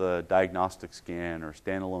of the diagnostic scan or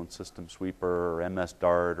standalone system sweeper or MS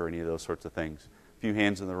Dart or any of those sorts of things? A few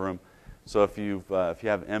hands in the room. So if you have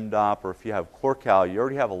MDOP or if you have CoreCal, you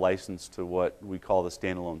already have a license to what we call the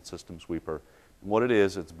standalone system sweeper. And what it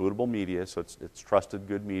is, it's bootable media, so it's trusted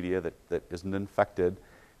good media that isn't infected,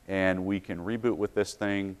 and we can reboot with this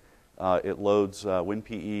thing. It loads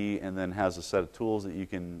WinPE and then has a set of tools that you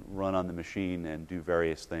can run on the machine and do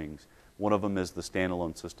various things. One of them is the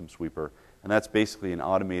standalone system sweeper, and that's basically an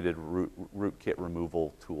automated rootkit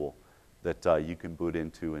removal tool that you can boot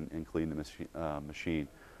into and clean the machine.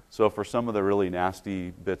 So for some of the really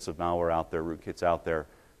nasty bits of malware out there, rootkits out there,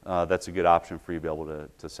 that's a good option for you to be able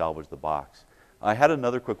to salvage the box. I had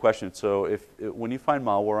another quick question. So when you find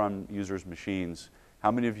malware on users' machines,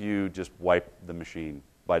 how many of you just wipe the machine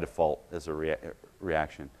by default as a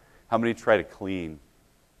reaction? How many try to clean?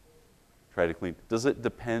 Does it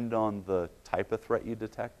depend on the type of threat you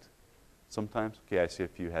detect sometimes? Okay, I see a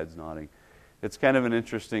few heads nodding. It's kind of an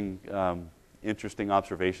interesting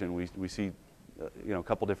observation. We see a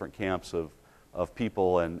couple different camps of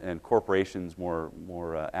people and corporations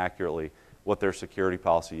more accurately what their security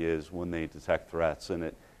policy is when they detect threats. And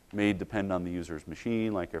it may depend on the user's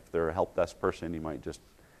machine. Like if they're a help desk person, you might just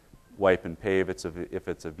wipe and pay. If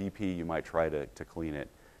it's a VP, you might try to clean it.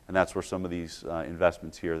 And that's where some of these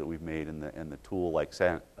investments here that we've made in the tool like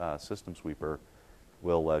System Sweeper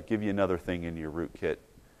will give you another thing in your rootkit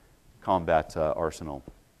combat arsenal.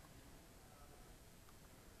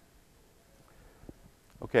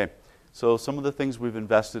 Okay, so some of the things we've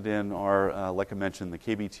invested in are, like I mentioned, the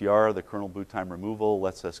KBTR, the kernel boot time removal,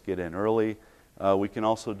 lets us get in early. We can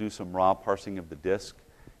also do some raw parsing of the disk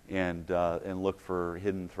and look for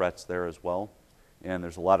hidden threats there as well. And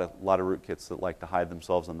there's a lot of rootkits that like to hide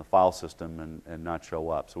themselves on the file system and not show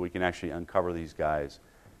up. So we can actually uncover these guys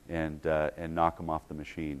and knock them off the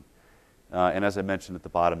machine. And as I mentioned at the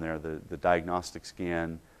bottom there, the diagnostic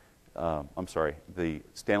scan, the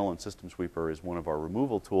standalone system sweeper is one of our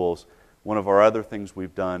removal tools. One of our other things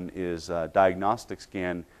we've done is diagnostic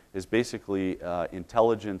scan is basically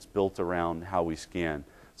intelligence built around how we scan.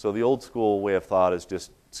 So the old school way of thought is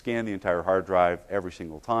just scan the entire hard drive every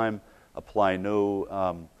single time, apply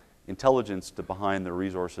no intelligence to behind the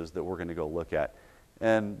resources that we're going to go look at.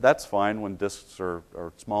 And that's fine when disks are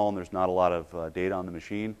small and there's not a lot of data on the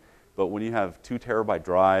machine. But when you have 2 terabyte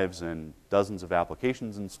drives and dozens of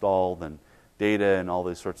applications installed and data and all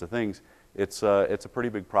these sorts of things, it's a pretty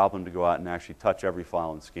big problem to go out and actually touch every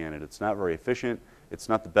file and scan it. It's not very efficient. It's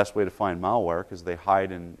not the best way to find malware because they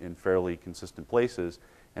hide in fairly consistent places.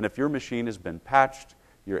 And if your machine has been patched,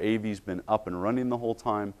 your AV's been up and running the whole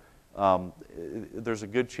time, there's a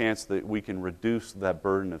good chance that we can reduce that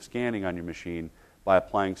burden of scanning on your machine by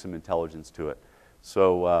applying some intelligence to it.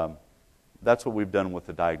 So that's what we've done with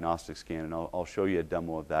the diagnostic scan, and I'll show you a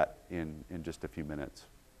demo of that in just a few minutes.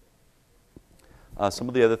 Some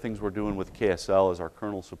of the other things we're doing with KSL is our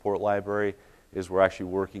kernel support library is we're actually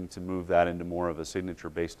working to move that into more of a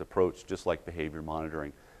signature-based approach, just like behavior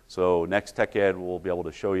monitoring. So next Tech Ed, we'll be able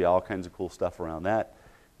to show you all kinds of cool stuff around that,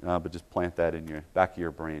 but just plant that in your back of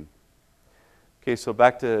your brain. Okay, so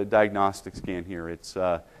back to diagnostic scan here. It's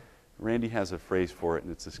Randy has a phrase for it,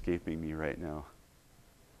 and it's escaping me right now.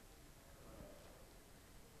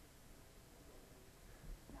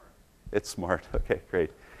 It's smart. Okay,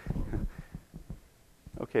 great.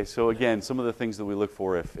 Okay, so again, some of the things that we look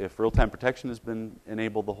for, if real-time protection has been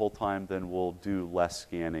enabled the whole time, then we'll do less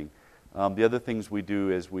scanning. The other things we do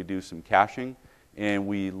is we do some caching, and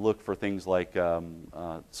we look for things like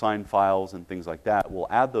signed files and things like that.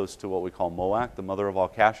 We'll add those to what we call MOAC, the mother of all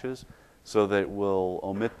caches, so that we'll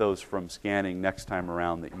omit those from scanning next time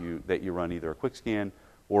around that you run either a quick scan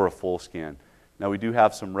or a full scan. Now, we do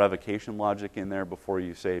have some revocation logic in there before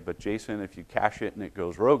you say, but Jason, if you cache it and it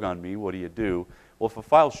goes rogue on me, what do you do? Well, if a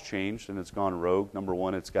file's changed and it's gone rogue, number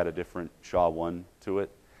one, it's got a different SHA-1 to it.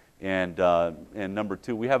 And number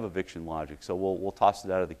two, we have eviction logic. So we'll toss it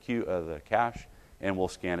out of the cache, and we'll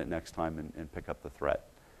scan it next time and pick up the threat.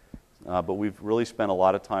 But we've really spent a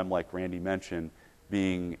lot of time, like Randy mentioned,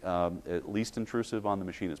 being at least intrusive on the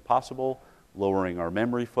machine as possible, lowering our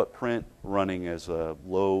memory footprint, running as a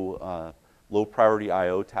low priority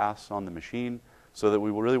I/O tasks on the machine, so that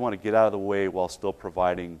we really want to get out of the way while still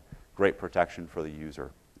providing great protection for the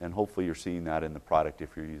user. And hopefully you're seeing that in the product if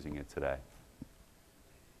you're using it today.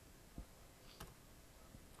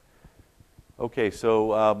 Okay,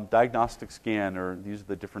 so diagnostic scan, or these are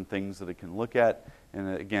the different things that it can look at.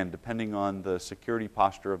 And again, depending on the security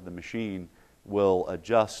posture of the machine, will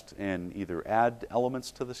adjust and either add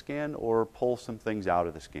elements to the scan or pull some things out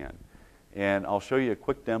of the scan. And I'll show you a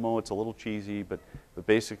quick demo. It's a little cheesy, but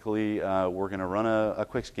basically we're going to run a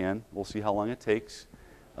quick scan. We'll see how long it takes.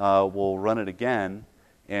 We'll run it again,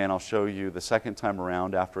 and I'll show you the second time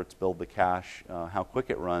around after it's billed the cache, how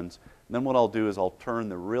quick it runs. And then what I'll do is I'll turn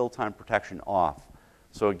the real-time protection off.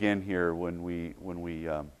 So again here, when we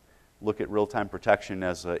look at real-time protection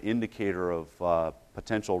as an indicator of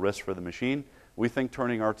potential risk for the machine, we think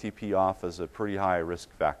turning RTP off is a pretty high risk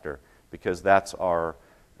factor, because that's our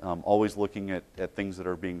always looking at things that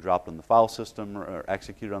are being dropped on the file system or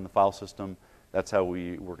executed on the file system. That's how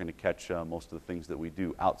we're going to catch most of the things that we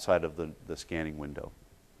do outside of the scanning window.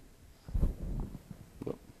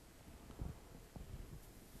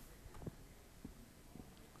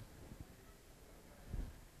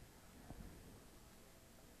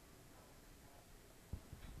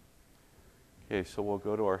 Okay, so we'll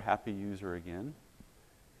go to our happy user again,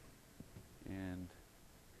 and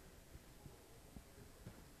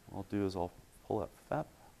what I'll do is I'll pull up FEP.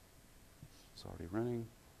 It's already running,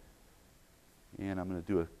 and I'm going to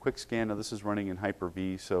do a quick scan. Now this is running in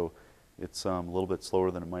Hyper-V, so it's a little bit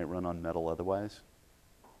slower than it might run on Metal otherwise.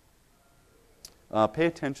 Pay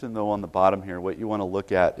attention though on the bottom here. What you want to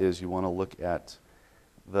look at is you want to look at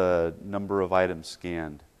the number of items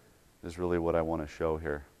scanned is really what I want to show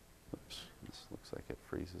here. Oops. This looks like it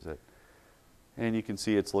freezes it. And you can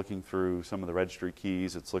see it's looking through some of the registry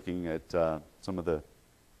keys. It's looking at some of the,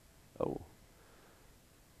 oh,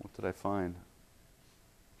 what did I find?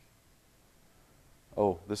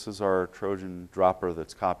 Oh, this is our Trojan dropper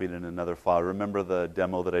that's copied in another file. Remember the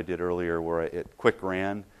demo that I did earlier where it quick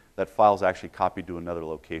ran? That file's actually copied to another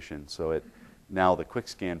location. So now the quick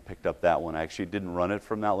scan picked up that one. I actually didn't run it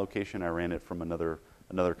from that location. I ran it from another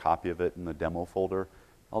copy of it in the demo folder.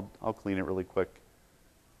 I'll clean it really quick.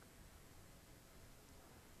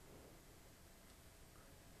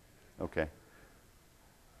 Okay.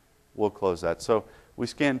 We'll close that. So we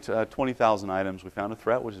scanned 20,000 items. We found a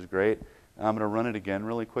threat, which is great. I'm going to run it again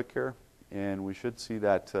really quick here, and we should see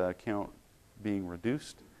that count being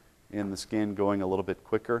reduced and the scan going a little bit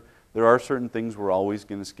quicker. There are certain things we're always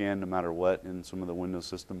going to scan no matter what in some of the Windows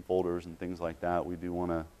system folders and things like that. We do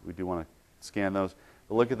want to scan those.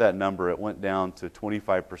 But look at that number. It went down to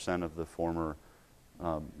 25% of the former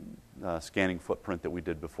scanning footprint that we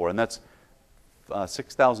did before. And that's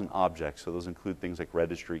 6,000 objects. So those include things like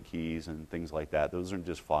registry keys and things like that. Those aren't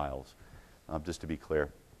just files, just to be clear.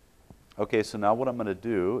 Okay, so now what I'm going to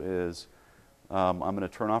do is I'm going to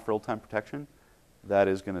turn off real-time protection. That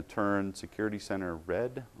is going to turn Security Center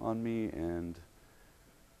red on me. And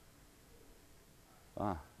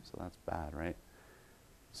so that's bad, right?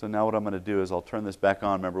 So now what I'm going to do is I'll turn this back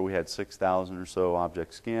on. Remember, we had 6,000 or so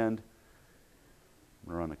objects scanned.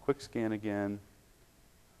 I'm going to run a quick scan again.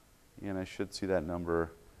 And I should see that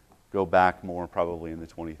number go back more, probably in the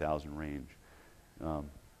 20,000 range.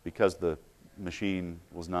 Because the machine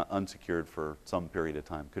was not unsecured for some period of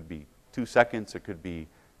time. It could be 2 seconds. It could be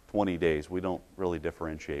 20 days. We don't really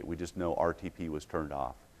differentiate. We just know RTP was turned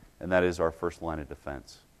off. And that is our first line of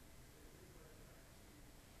defense.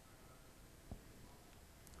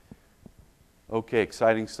 Okay,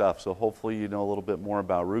 exciting stuff. So hopefully you know a little bit more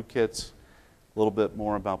about rootkits, a little bit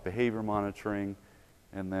more about behavior monitoring,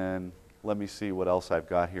 and then let me see what else I've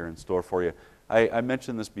got here in store for you. I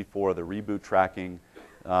mentioned this before, the reboot tracking,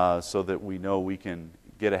 so that we know we can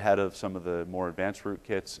get ahead of some of the more advanced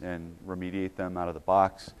rootkits and remediate them out of the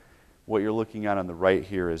box. What you're looking at on the right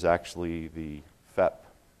here is actually the FEP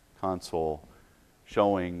console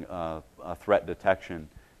showing a threat detection.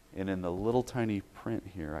 And in the little tiny print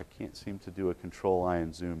here, I can't seem to do a Control-I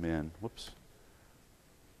and zoom in. Whoops.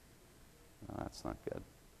 No, that's not good.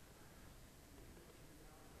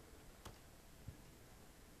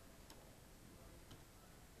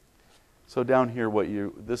 So down here,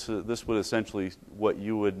 this would essentially what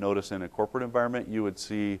you would notice in a corporate environment. You would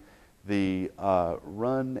see the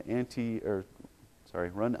run anti-malware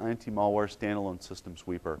standalone system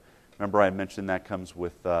sweeper. Remember, I mentioned that comes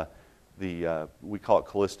with we call it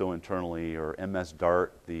Callisto internally, or MS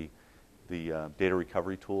Dart, the data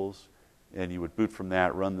recovery tools. And you would boot from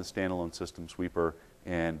that, run the standalone system sweeper,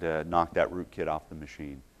 and knock that rootkit off the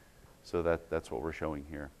machine. So that's what we're showing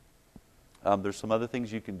here. There's some other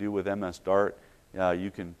things you can do with MS Dart.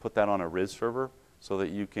 You can put that on a RIS server so that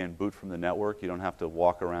you can boot from the network. You don't have to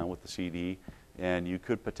walk around with the CD. And you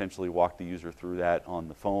could potentially walk the user through that on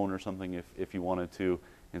the phone or something if you wanted to,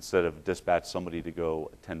 instead of dispatch somebody to go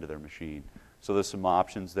attend to their machine. So there's some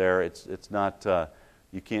options there. It's not,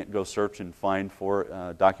 you can't go search and find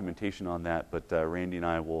for documentation on that, but Randy and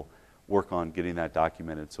I will work on getting that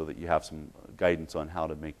documented so that you have some guidance on how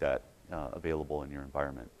to make that available in your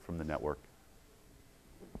environment from the network.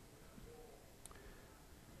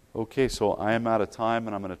 Okay, so I am out of time,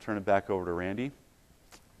 and I'm going to turn it back over to Randy.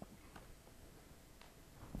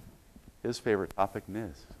 His favorite topic,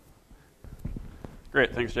 NIS.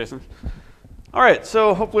 Great, thanks, Jason. All right,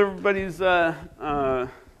 so hopefully everybody's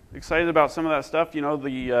excited about some of that stuff. You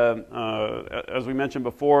know, as we mentioned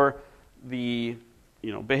before, the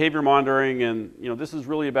behavior monitoring, and this is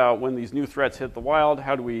really about when these new threats hit the wild.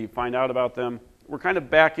 How do we find out about them? We're kind of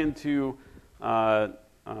back into the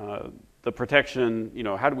protection.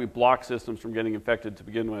 How do we block systems from getting infected to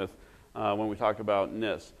begin with? When we talk about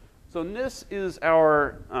NIS. So NIS is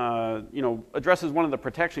our, addresses one of the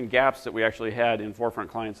protection gaps that we actually had in Forefront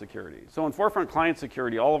Client Security. So in Forefront Client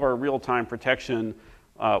Security, all of our real-time protection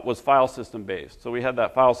was file system based. So we had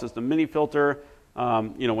that file system mini filter.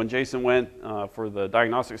 When Jason went for the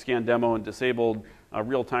diagnostic scan demo and disabled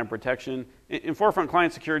real-time protection, in Forefront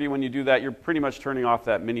Client Security, when you do that, you're pretty much turning off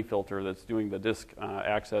that mini filter that's doing the disk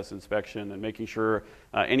access inspection and making sure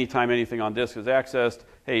anytime anything on disk is accessed,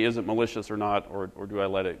 hey, is it malicious or not, or do I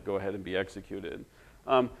let it go ahead and be executed?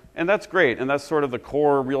 And that's great, and that's sort of the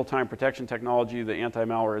core real-time protection technology that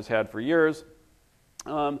anti-malware has had for years.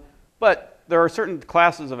 But there are certain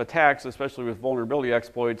classes of attacks, especially with vulnerability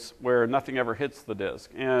exploits, where nothing ever hits the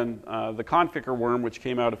disk. And the Configure worm, which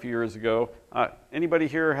came out a few years ago, anybody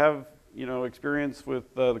here have experience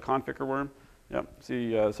with the Configure worm? Yep,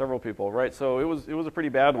 see several people, right? So it was a pretty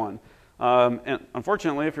bad one. And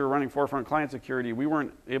unfortunately, if you're running Forefront Client Security, we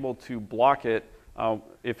weren't able to block it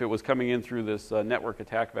if it was coming in through this network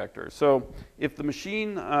attack vector. So if the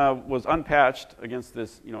machine was unpatched against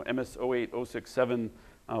this, MS08067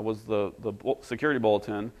 was the security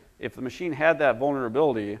bulletin. If the machine had that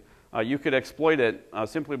vulnerability, you could exploit it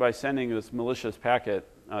simply by sending this malicious packet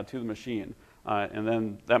to the machine. And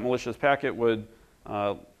then that malicious packet would,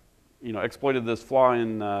 exploited this flaw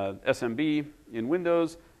in SMB in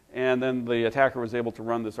Windows, and then the attacker was able to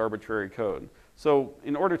run this arbitrary code. So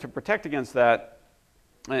in order to protect against that,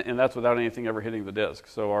 and that's without anything ever hitting the disk,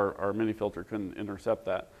 so our mini filter couldn't intercept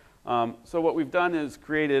that. So what we've done is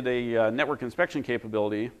created a network inspection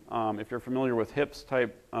capability. If you're familiar with HIPS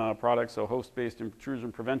type products, so host-based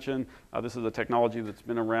intrusion prevention, this is a technology that's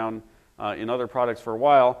been around in other products for a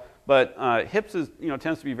while. But HIPS is,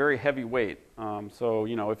 tends to be very heavyweight. So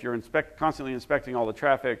if you're constantly inspecting all the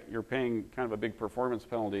traffic, you're paying kind of a big performance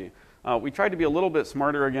penalty. We tried to be a little bit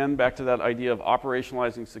smarter, again, back to that idea of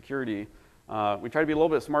operationalizing security. We tried to be a little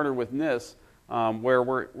bit smarter with NIS. Where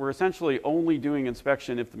we're essentially only doing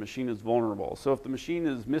inspection if the machine is vulnerable. So if the machine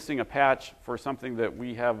is missing a patch for something that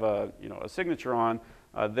we have a signature on,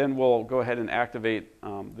 then we'll go ahead and activate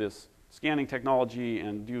this scanning technology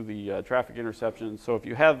and do the traffic interception. So if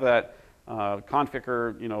you have that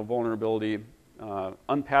Configure vulnerability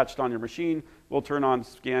unpatched on your machine, we'll turn on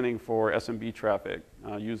scanning for SMB traffic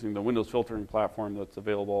using the Windows filtering platform that's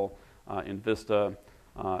available in Vista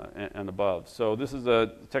and above. So this is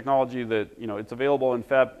a technology that, it's available in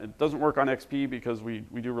FEP. It doesn't work on XP because we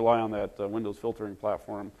do rely on that Windows filtering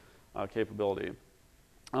platform capability.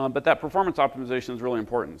 But that performance optimization is really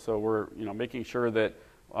important. So we're, making sure that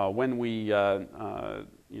when we,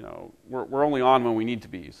 we're only on when we need to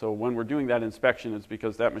be. So when we're doing that inspection, it's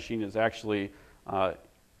because that machine is actually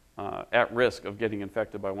at risk of getting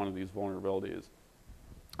infected by one of these vulnerabilities.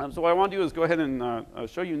 So what I want to do is go ahead and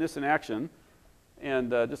show you NIS in action.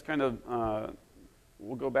 And just kind of,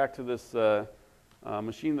 we'll go back to this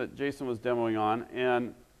machine that Jason was demoing on.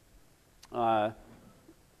 And let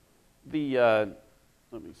me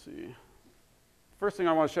see. First thing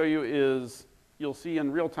I want to show you is you'll see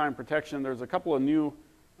in real-time protection, there's a couple of new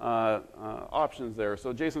options there.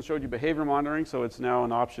 So Jason showed you behavior monitoring, so it's now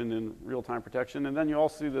an option in real-time protection. And then you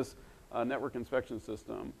also see this network inspection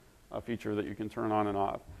system feature that you can turn on and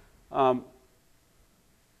off.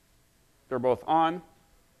 They're both on.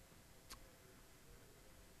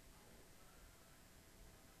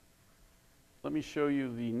 Let me show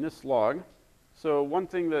you the NIS log. So one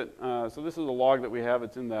thing that, so this is a log that we have.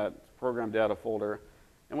 It's in that program data folder.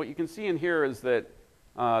 And what you can see in here is that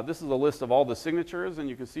this is a list of all the signatures. And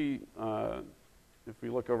you can see, if we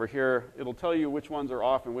look over here, it'll tell you which ones are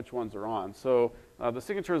off and which ones are on. So the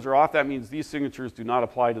signatures are off. That means these signatures do not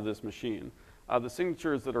apply to this machine. The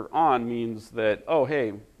signatures that are on means that, oh,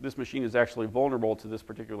 hey, this machine is actually vulnerable to this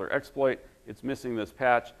particular exploit. It's missing this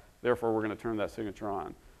patch. Therefore, we're going to turn that signature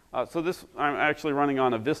on. So this, I'm actually running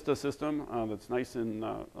on a Vista system that's nice and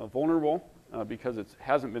vulnerable because it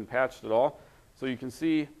hasn't been patched at all. So you can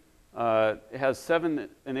see it has 7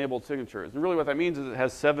 enabled signatures. And really what that means is it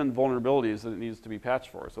has 7 vulnerabilities that it needs to be patched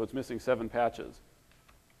for. So it's missing 7 patches.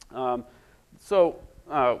 What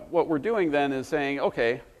we're doing then is saying,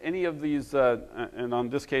 okay, any of these, and on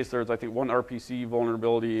this case there's I think 1 RPC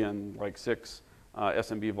vulnerability and like 6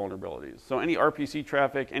 SMB vulnerabilities. So any RPC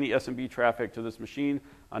traffic, any SMB traffic to this machine,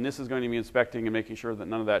 NIST is going to be inspecting and making sure that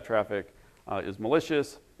none of that traffic is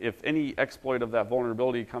malicious. If any exploit of that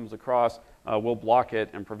vulnerability comes across, we'll block it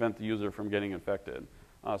and prevent the user from getting infected.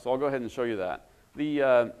 So I'll go ahead and show you that.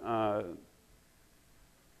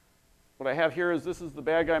 What I have here is this is the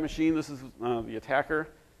bad guy machine, this is the attacker,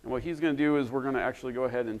 and what he's going to do is we're going to actually go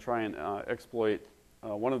ahead and try and exploit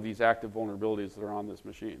one of these active vulnerabilities that are on this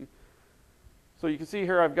machine. So you can see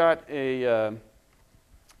here I've got a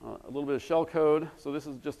little bit of shell code. So this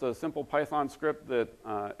is just a simple Python script that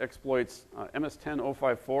exploits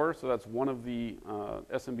MS-10-054. So that's one of the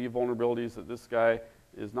SMB vulnerabilities that this guy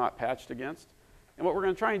is not patched against. And what we're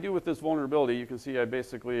going to try and do with this vulnerability, you can see I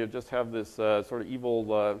basically just have this sort of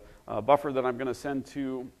evil buffer that I'm going to send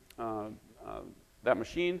to that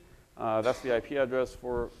machine. That's the IP address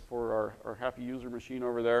for our happy user machine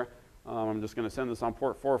over there. I'm just going to send this on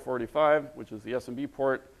port 445, which is the SMB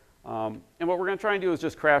port. And what we're going to try and do is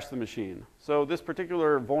just crash the machine. So this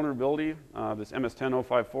particular vulnerability, this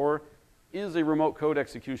MS-10-054, is a remote code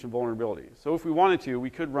execution vulnerability. So if we wanted to, we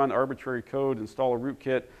could run arbitrary code, install a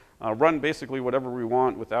rootkit, run basically whatever we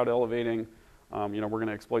want without elevating. We're going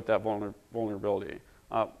to exploit that vulnerability.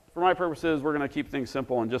 For my purposes, we're going to keep things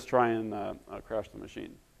simple and just try and crash the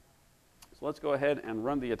machine. So let's go ahead and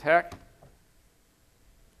run the attack.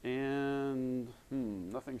 And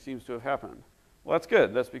nothing seems to have happened. Well, that's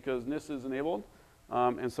good. That's because NIST is enabled,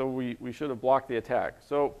 and so we should have blocked the attack.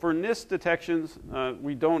 So for NIST detections,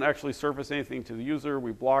 we don't actually surface anything to the user.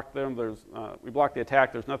 We block them. We block the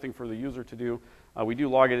attack. There's nothing for the user to do. We do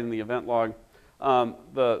log it in the event log.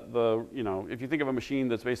 If you think of a machine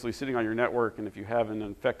that's basically sitting on your network, and if you have an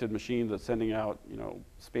infected machine that's sending out,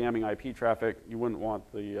 spamming IP traffic, you wouldn't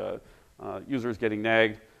want the users getting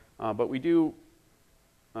nagged. But we do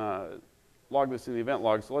log this in the event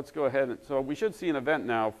log. So let's go ahead. So we should see an event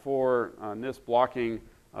now for NIST blocking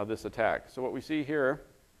this attack. So what we see here,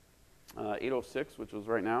 806, which was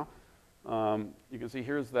right now, you can see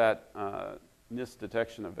here's that NIST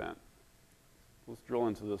detection event. Let's drill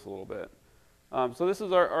into this a little bit. So this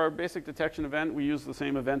is our basic detection event. We use the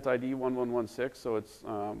same event ID 1116, so it's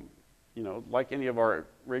like any of our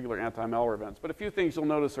regular anti-malware events. But a few things you'll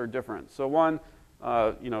notice are different. So one,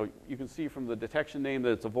 you can see from the detection name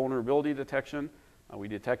that it's a vulnerability detection. We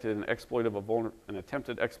detected an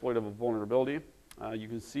attempted exploit of a vulnerability. You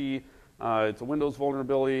can see it's a Windows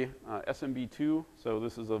vulnerability, SMB2. So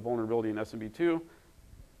this is a vulnerability in SMB2.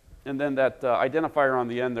 And then that identifier on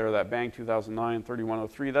the end there, that bang 2009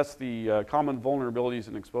 3103, that's the common vulnerabilities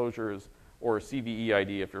and exposures, or CVE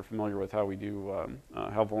ID, if you're familiar with how we do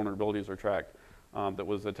how vulnerabilities are tracked, that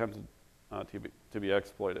was attempted to be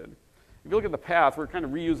exploited. If you look at the path, we're kind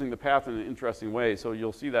of reusing the path in an interesting way. So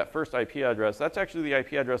you'll see that first IP address. That's actually the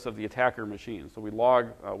IP address of the attacker machine. So we log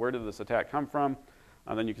where did this attack come from.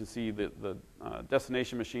 And then you can see the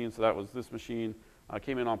destination machine. So that was this machine.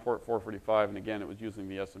 Came in on port 445. And again, it was using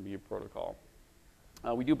the SMB protocol.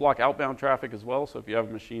 We do block outbound traffic as well. So if you have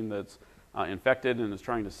a machine that's infected and is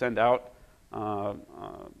trying to send out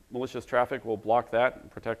malicious traffic, we'll block that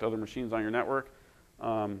and protect other machines on your network.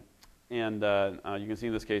 And you can see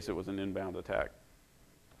in this case it was an inbound attack.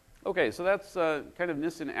 Okay, so that's kind of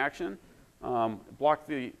NIST in action. Block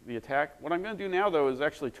the attack. What I'm going to do now, though, is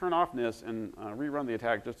actually turn off NIST and rerun the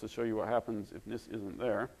attack just to show you what happens if NIST isn't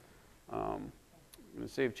there. I'm going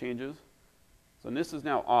to save changes. So NIST is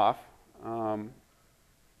now off. So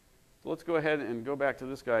let's go ahead and go back to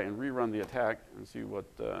this guy and rerun the attack and see what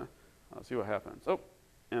happens. Oh,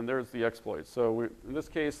 and there's the exploit. So in this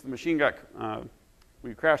case, the machine got...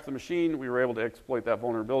 we crashed the machine. We were able to exploit that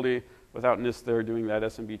vulnerability without NIST there doing that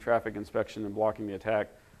SMB traffic inspection and blocking the attack.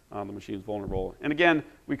 The machine's vulnerable. And again,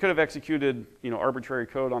 we could have executed arbitrary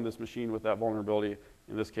code on this machine with that vulnerability.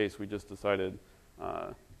 In this case, we just decided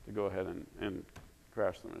to go ahead and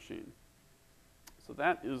crash the machine. So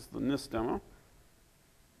that is the NIST demo.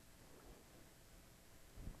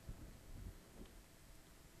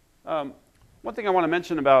 One thing I want to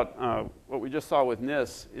mention about what we just saw with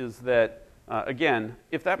NIST is that again,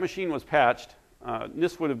 if that machine was patched,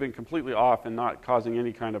 NIST would have been completely off and not causing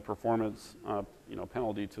any kind of performance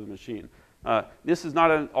penalty to the machine. NIST is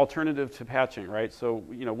not an alternative to patching, right? So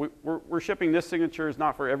we're shipping NIST signatures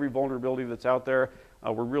not for every vulnerability that's out there.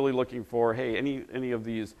 We're really looking for, hey, any of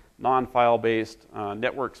these non-file-based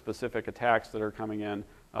network-specific attacks that are coming in,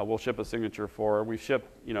 we'll ship a signature for. We ship,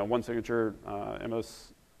 one signature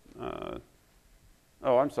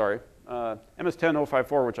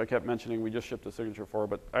MS-10054, which I kept mentioning, we just shipped a signature for,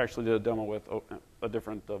 but I actually did a demo with a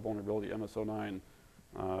different vulnerability, MS-09,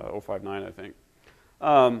 059, I think.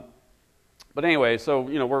 But anyway, so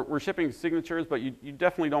we're shipping signatures, but you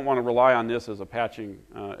definitely don't want to rely on this as a patching,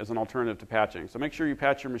 as an alternative to patching. So make sure you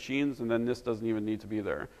patch your machines, and then this doesn't even need to be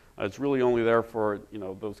there. It's really only there for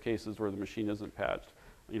those cases where the machine isn't patched.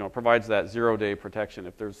 It provides that 0-day protection.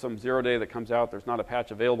 If there's some 0-day that comes out, there's not a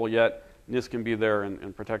patch available yet, NIST can be there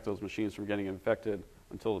and protect those machines from getting infected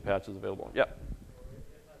until the patch is available. Yeah.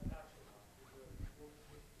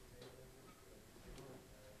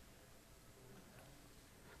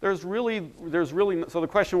 There's really, so the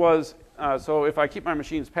question was, so if I keep my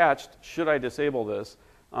machines patched, should I disable this?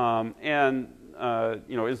 Is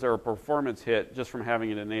there a performance hit just from having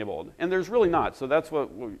it enabled? And there's really not, so that's what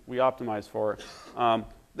we optimize for.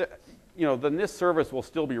 The NIST service will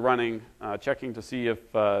still be running, checking to see if,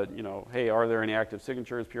 hey, are there any active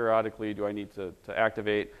signatures periodically? Do I need to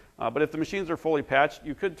activate? But if the machines are fully patched,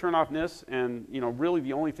 you could turn off NIST, and really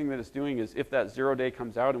the only thing that it's doing is if that 0-day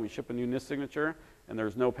comes out and we ship a new NIST signature and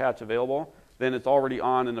there's no patch available, then it's already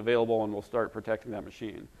on and available and we'll start protecting that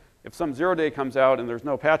machine. If some 0-day comes out and there's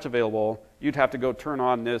no patch available, you'd have to go turn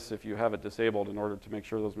on NIST if you have it disabled in order to make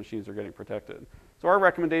sure those machines are getting protected. So our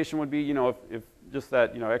recommendation would be, if just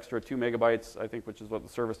that, extra 2 megabytes, I think, which is what the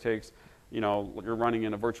service takes, you're running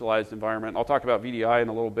in a virtualized environment. I'll talk about VDI in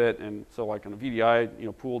a little bit, and so like in a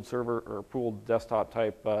VDI, pooled server or pooled desktop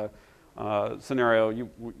type scenario, you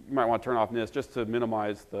might want to turn off NIST just to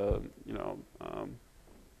minimize the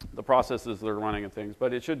processes that are running and things.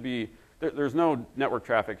 But it should be, there's no network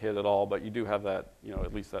traffic hit at all, but you do have that,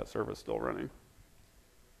 at least that service still running.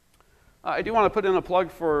 I do want to put in a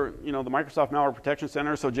plug for, the Microsoft Malware Protection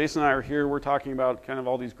Center. So Jason and I are here. We're talking about kind of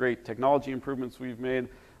all these great technology improvements we've made,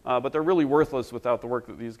 but they're really worthless without the work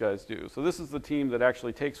that these guys do. So this is the team that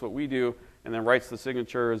actually takes what we do and then writes the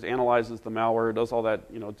signatures, analyzes the malware, does all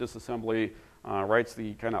that, disassembly, writes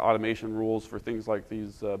the kind of automation rules for things like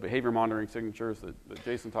these behavior monitoring signatures that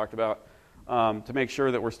Jason talked about, to make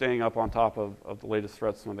sure that we're staying up on top of the latest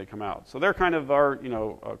threats when they come out. So they're kind of our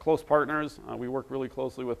close partners. We work really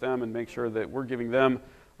closely with them and make sure that we're giving them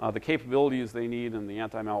the capabilities they need in the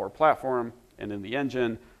anti-malware platform and in the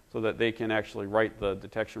engine so that they can actually write the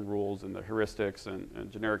detection rules and the heuristics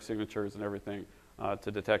and generic signatures and everything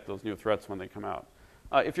to detect those new threats when they come out.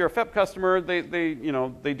 If you're a FEP customer,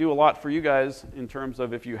 they do a lot for you guys in terms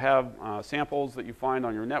of if you have samples that you find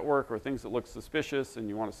on your network or things that look suspicious and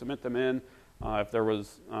you want to submit them in. If there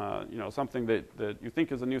was something that you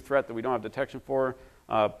think is a new threat that we don't have detection for,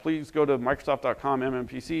 please go to Microsoft.com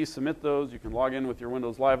MMPC, submit those. You can log in with your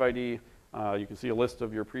Windows Live ID. You can see a list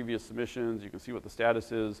of your previous submissions. You can see what the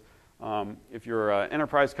status is. If you're an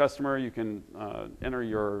enterprise customer, you can enter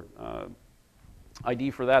your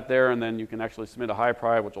ID for that there, and then you can actually submit a high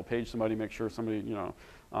pri, which will page somebody, make sure somebody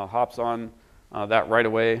hops on that right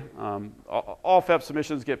away. All FEP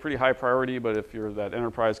submissions get pretty high priority, but if you're that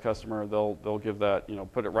enterprise customer, they'll give that,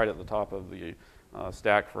 put it right at the top of the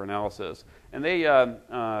stack for analysis. And they,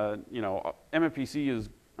 MMPC is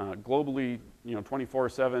globally,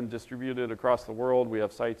 24/7 distributed across the world. We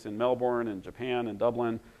have sites in Melbourne and Japan and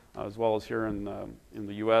Dublin, as well as here in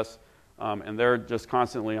the U.S. And they're just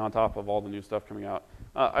constantly on top of all the new stuff coming out.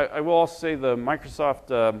 I will also say the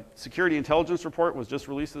Microsoft Security Intelligence Report was just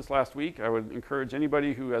released this last week. I would encourage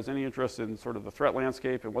anybody who has any interest in sort of the threat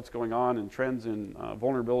landscape and what's going on and trends in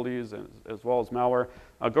vulnerabilities as well as malware,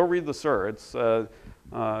 go read the SIR. It's a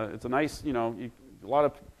nice, a lot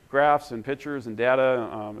of graphs and pictures and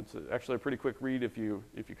data. It's actually a pretty quick read if you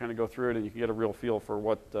kind of go through it, and you can get a real feel for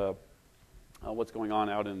what's going on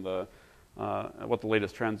out in the what the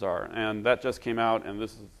latest trends are. And that just came out, and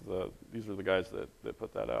these are the guys that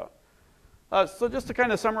put that out. So just to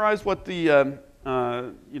kind of summarize what the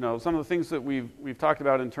some of the things that we've talked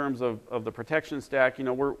about in terms of the protection stack,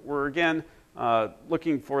 we're again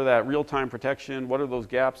looking for that real-time protection. What are those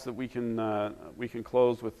gaps that we can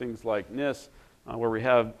close with things like NIST, where we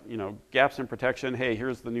have gaps in protection? Hey,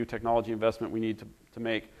 here's the new technology investment we need to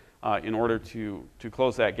make in order to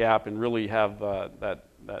close that gap and really have that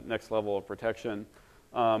next level of protection.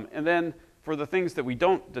 And then for the things that we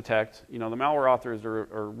don't detect, the malware authors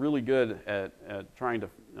are really good at trying to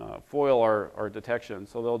foil our detection.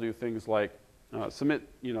 So they'll do things like submit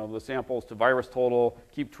the samples to VirusTotal,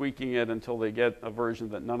 keep tweaking it until they get a version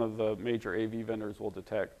that none of the major AV vendors will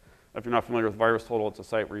detect. If you're not familiar with VirusTotal, it's a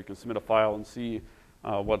site where you can submit a file and see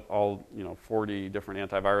what all 40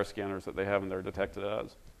 different antivirus scanners that they have in there detected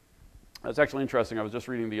as. That's actually interesting. I was just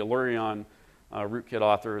reading the Allurion rootkit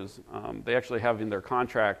authors, they actually have in their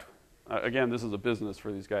contract, again, this is a business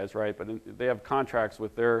for these guys, right? But they have contracts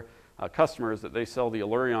with their customers that they sell the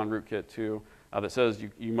Allurion rootkit to that says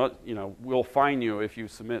we'll fine you if you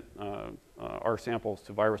submit our samples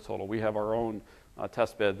to VirusTotal. We have our own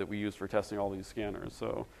test bed that we use for testing all these scanners.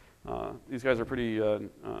 So these guys are pretty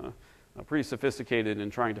sophisticated in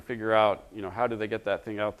trying to figure out, how do they get that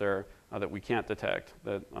thing out there that we can't detect,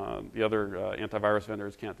 that the other antivirus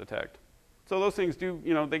vendors can't detect. So those things do,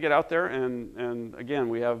 they get out there, and again,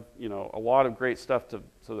 we have, a lot of great stuff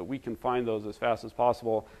so that we can find those as fast as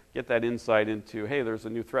possible, get that insight into, hey, there's a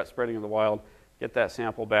new threat spreading in the wild, get that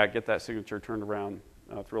sample back, get that signature turned around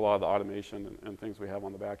through a lot of the automation and things we have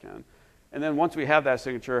on the back end. And then once we have that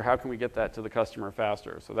signature, how can we get that to the customer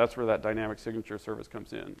faster? So that's where that dynamic signature service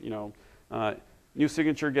comes in. New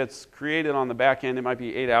signature gets created on the back end. It might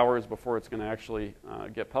be 8 hours before it's going to actually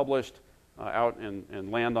get published out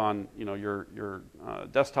and land on your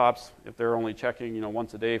desktops. If they're only checking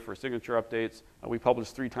once a day for signature updates, we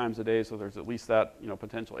publish 3 times a day, so there's at least that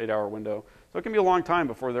potential 8-hour window. So it can be a long time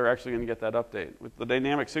before they're actually going to get that update. With the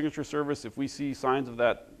dynamic signature service, if we see signs of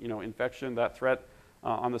that infection, that threat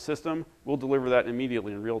on the system, we'll deliver that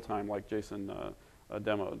immediately in real time, like Jason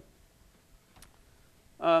demoed.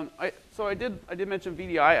 So I did mention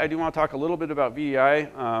VDI. I do want to talk a little bit about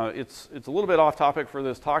VDI. It's a little bit off topic for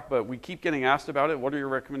this talk, but we keep getting asked about it. What are your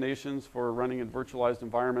recommendations for running in virtualized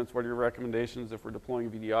environments? What are your recommendations if we're deploying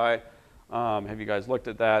VDI? Have you guys looked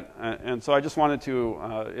at that? And so I just wanted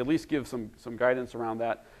to at least give some guidance around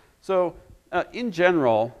that. So in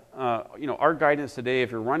general, our guidance today,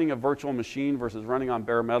 if you're running a virtual machine versus running on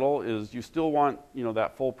bare metal, is you still want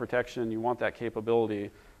that full protection. You want that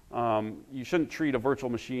capability. You shouldn't treat a virtual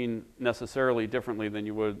machine necessarily differently than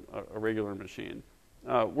you would a regular machine.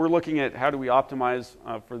 We're looking at how do we optimize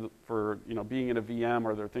for being in a VM.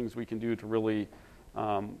 Are there things we can do to really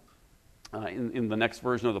in the next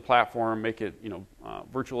version of the platform make it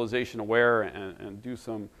virtualization aware and do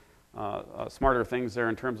some smarter things there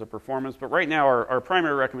in terms of performance. But right now our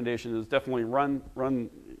primary recommendation is definitely run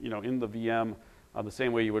in the VM the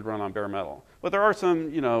same way you would run on bare metal. But there are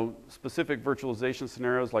some, specific virtualization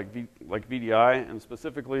scenarios like VDI, and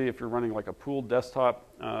specifically if you're running like a pooled desktop,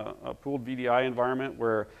 a pooled VDI environment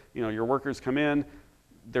where, your workers come in,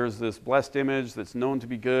 there's this blessed image that's known to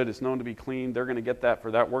be good, it's known to be clean, they're going to get that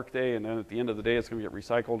for that workday, and then at the end of the day it's going to get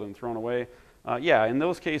recycled and thrown away. Yeah, in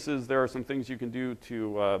those cases, there are some things you can do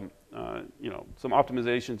to, some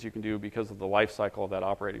optimizations you can do because of the life cycle of that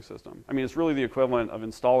operating system. I mean, it's really the equivalent of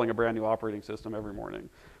installing a brand new operating system every morning.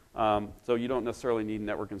 So you don't necessarily need a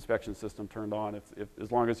network inspection system turned on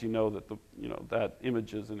as long as you know that that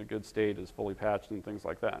image is in a good state, is fully patched, and things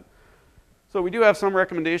like that. So we do have some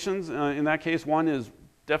recommendations. In that case, one is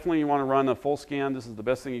definitely you want to run a full scan. This is the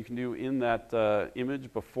best thing you can do in that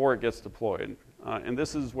image before it gets deployed. And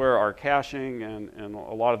this is where our caching and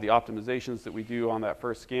a lot of the optimizations that we do on that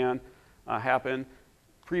first scan happen.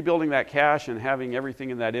 Pre-building that cache and having everything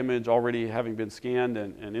in that image already having been scanned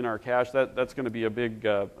and in our cache, that's going to be a big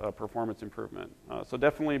performance improvement. So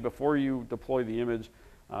definitely before you deploy the image,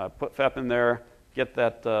 put FEP in there, get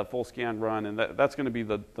that full scan run, and that's going to be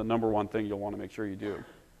the number one thing you'll want to make sure you do.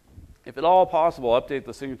 If at all possible, update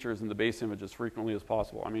the signatures in the base image as frequently as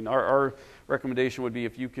possible. I mean, our recommendation would be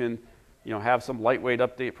if you can have some lightweight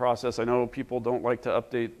update process. I know people don't like to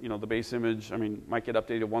update, the base image. I mean, might get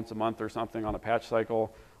updated once a month or something on a patch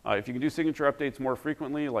cycle. If you can do signature updates more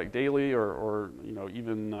frequently, like daily or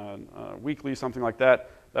even weekly, something like that,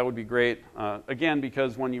 that would be great. Again,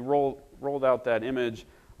 because when you rolled out that image,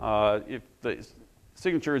 if the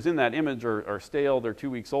signatures in that image are stale, they're 2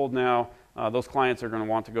 weeks old now, those clients are going to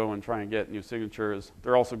want to go and try and get new signatures.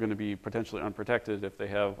 They're also going to be potentially unprotected if they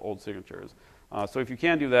have old signatures. So if you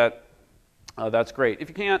can do that, that's great. If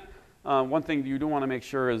you can't, one thing you do want to make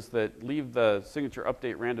sure is that leave the signature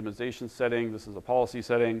update randomization setting. This is a policy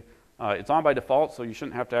setting. It's on by default, so you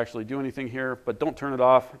shouldn't have to actually do anything here, but don't turn it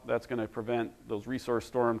off. That's going to prevent those resource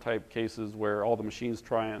storm type cases where all the machines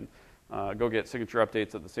try and go get signature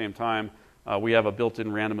updates at the same time. We have a built-in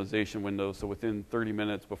randomization window, so within 30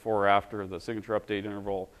 minutes before or after the signature update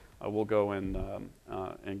interval, we'll go and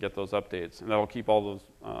get those updates, and that'll keep all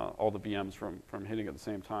the VMs from hitting at the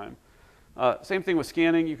same time. Same thing with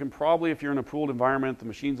scanning. You can probably, if you're in a pooled environment, the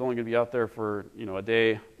machine's only going to be out there for a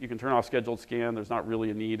day. You can turn off scheduled scan. There's not really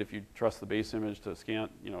a need if you trust the base image to scan,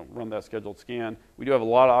 run that scheduled scan. We do have a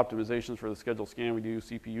lot of optimizations for the scheduled scan. We do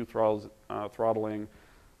CPU throttling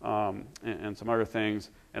and some other things,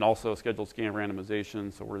 and also scheduled scan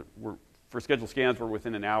randomization. So for scheduled scans, we're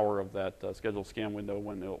within an hour of that scheduled scan window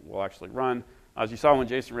when it will actually run. As you saw when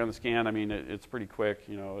Jason ran the scan, I mean, it's pretty quick.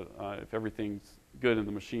 If everything's good in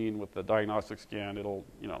the machine with the diagnostic scan, it'll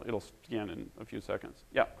scan in a few seconds.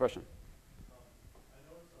 Yeah, question? I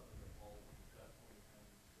noticed on the policy, that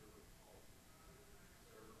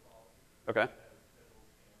server policy. Okay. That schedule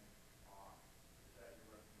scan off. Is that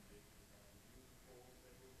your recommendation to kind of use full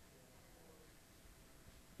schedule scan?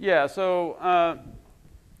 Yeah, so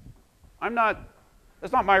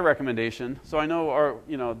it's not my recommendation. So I know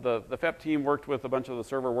the FEP team worked with a bunch of the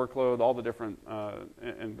server workload, all the different,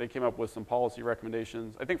 and they came up with some policy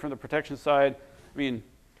recommendations. I think from the protection side, I mean,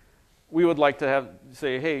 we would like to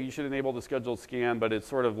say, hey, you should enable the scheduled scan, but it's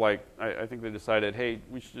sort of like, I think they decided, hey,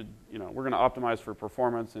 we should, we're going to optimize for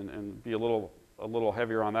performance and be a little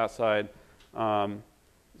heavier on that side.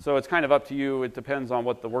 So it's kind of up to you. It depends on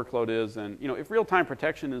what the workload is, and if real-time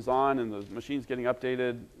protection is on and the machine's getting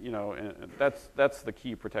updated, and that's the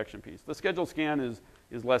key protection piece. The scheduled scan is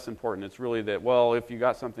less important. It's really that, well, if you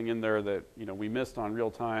got something in there that we missed on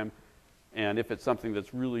real-time, and if it's something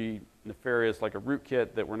that's really nefarious, like a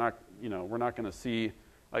rootkit that we're not going to see,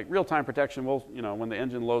 like real-time protection, we'll when the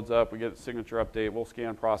engine loads up, we get a signature update, we'll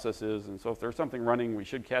scan processes, and so if there's something running, we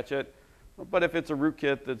should catch it. But if it's a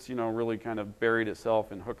rootkit that's really kind of buried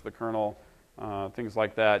itself and hooked the kernel, things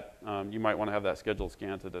like that, you might want to have that scheduled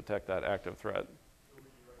scan to detect that active threat. So would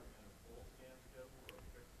you recommend a full scan schedule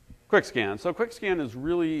or a Quick scan. So quick scan is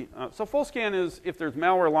really so full scan is if there's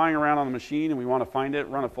malware lying around on the machine and we want to find it,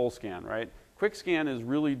 run a full scan, right? Quick scan is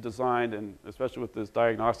really designed, and especially with this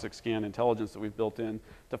diagnostic scan intelligence that we've built in,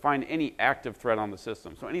 to find any active threat on the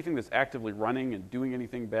system. So anything that's actively running and doing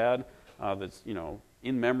anything bad, that's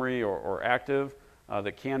in memory or active,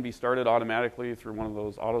 that can be started automatically through one of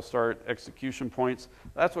those auto start execution points.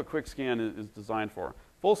 That's what quick scan is designed for.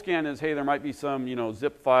 Full scan is, hey, there might be some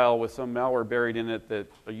zip file with some malware buried in it that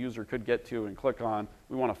a user could get to and click on.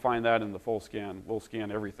 We want to find that in the full scan. We'll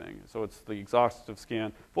scan everything. So it's the exhaustive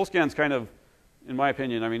scan. Full scan's kind of, in my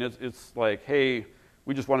opinion, I mean, it's like, hey,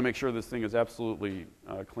 we just want to make sure this thing is absolutely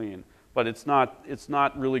clean. But it's not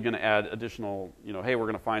really going to add additional, hey, we're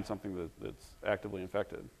going to find something that's actively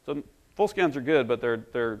infected. So full scans are good, but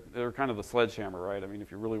they're kind of the sledgehammer, right? I mean,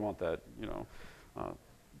 if you really want that,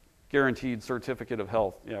 guaranteed certificate of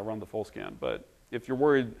health, yeah, run the full scan. But if you're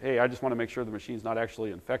worried, hey, I just want to make sure the machine's not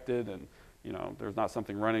actually infected and there's not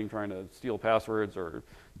something running trying to steal passwords or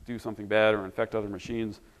do something bad or infect other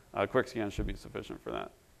machines, quick scan should be sufficient for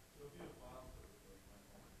that.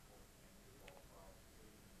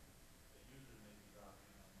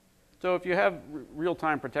 So if you have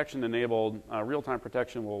real-time protection enabled, real-time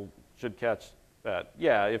protection should catch that.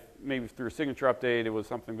 Yeah, if maybe through a signature update it was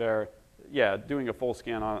something there, yeah, doing a full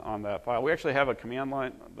scan on that file. We actually have a command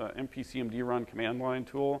line, the mpcmd run command line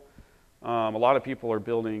tool. A lot of people are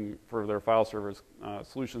building for their file servers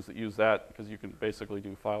solutions that use that because you can basically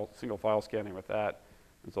do single file scanning with that.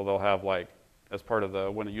 And so they'll have as part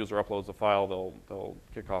of when a user uploads a file, they'll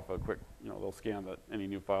kick off a quick, they'll scan any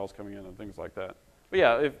new files coming in and things like that. But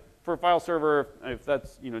yeah, for a file server, if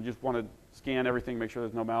that's, just want to scan everything, make sure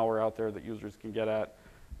there's no malware out there that users can get at,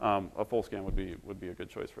 a full scan would be a good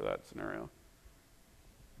choice for that scenario.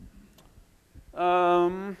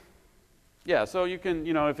 Yeah, so you can,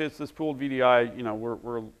 if it's this pooled VDI,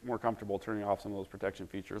 we're more comfortable turning off some of those protection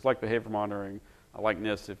features, like behavior monitoring, like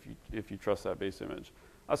NIST, if you trust that base image.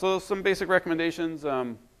 So some basic recommendations.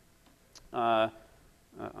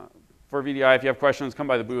 For VDI, if you have questions, come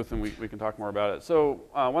by the booth and we can talk more about it. So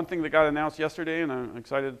one thing that got announced yesterday, and I'm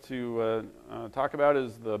excited to talk about,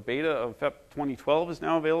 is the beta of FEP 2012 is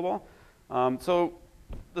now available. So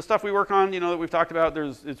the stuff we work on, that we've talked about,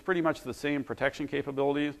 it's pretty much the same protection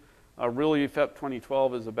capabilities. Really, FEP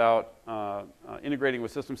 2012 is about integrating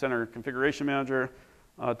with System Center Configuration Manager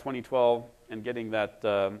 2012 and getting that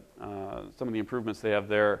some of the improvements they have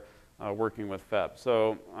there working with FEP.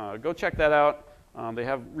 So go check that out. They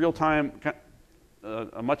have real-time,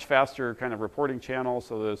 a much faster kind of reporting channel.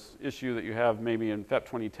 So this issue that you have maybe in FEP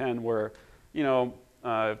 2010 where,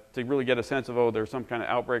 to really get a sense of, oh, there's some kind of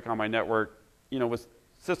outbreak on my network. With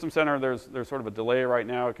System Center, there's sort of a delay right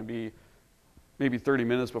now. It can be maybe 30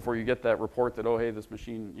 minutes before you get that report that, oh, hey, this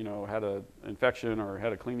machine, had an infection or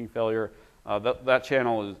had a cleaning failure. That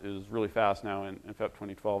channel is really fast now in FEP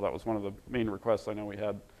 2012. That was one of the main requests I know we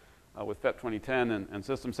had with FEP 2010 and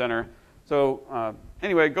System Center. So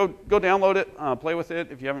anyway, go download it, play with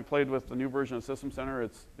it. If you haven't played with the new version of System Center,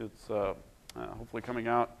 it's hopefully coming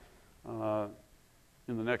out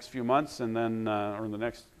in the next few months, and then or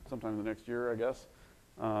sometime in the next year, I guess.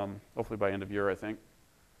 Hopefully by end of year, I think.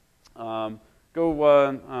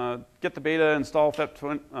 Go get the beta, install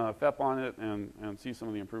FEP on it, and see some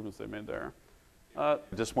of the improvements they made there. I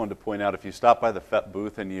just wanted to point out, if you stop by the FEP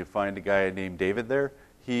booth and you find a guy named David there,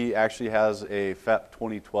 he actually has a FEP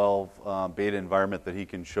 2012 beta environment that he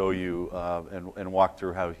can show you and walk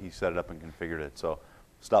through how he set it up and configured it. So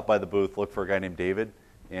stop by the booth, look for a guy named David,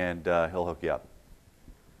 and he'll hook you up.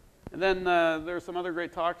 And then there's some other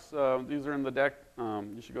great talks. These are in the deck.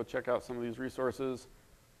 You should go check out some of these resources.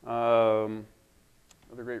 Other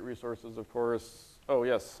great resources, of course. Oh,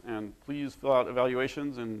 yes, and please fill out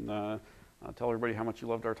evaluations and tell everybody how much you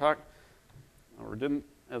loved our talk, or didn't,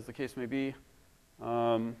 as the case may be.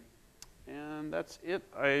 And that's it.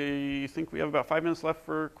 I think we have about 5 minutes left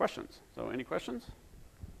for questions. So any questions?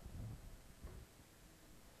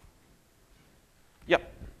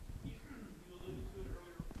 Yep. You alluded to it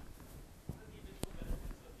earlier. What are the additional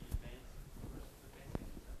benefits of the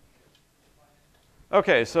advanced versus the basic?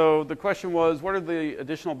 Okay, so the question was, what are the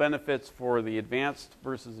additional benefits for the advanced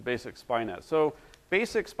versus the basic SpyNet? So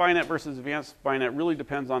basic SpyNet versus advanced SpyNet really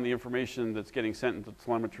depends on the information that's getting sent into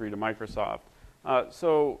telemetry to Microsoft.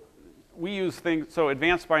 So we use things, so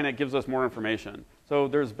advanced SpyNet gives us more information. So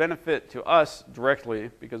there's benefit to us directly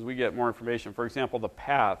because we get more information. For example, the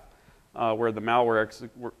path where the malware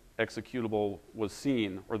executable was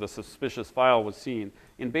seen, or the suspicious file was seen.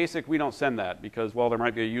 In BASIC, we don't send that because, well, there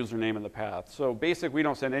might be a username in the path. So BASIC, we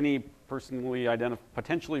don't send any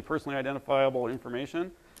potentially personally identifiable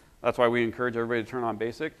information. That's why we encourage everybody to turn on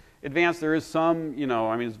BASIC. Advanced, there is some,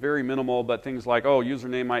 I mean, it's very minimal, but things like, oh,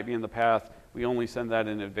 username might be in the path, we only send that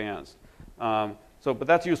in advanced. But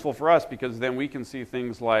that's useful for us because then we can see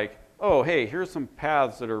things like, oh, hey, here's some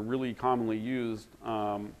paths that are really commonly used,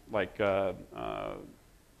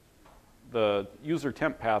 the user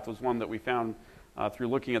temp path was one that we found through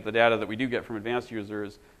looking at the data that we do get from advanced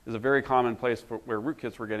users, is a very common place where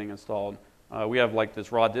rootkits were getting installed. We have like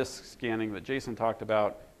this raw disk scanning that Jason talked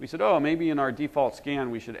about. We said, oh, maybe in our default scan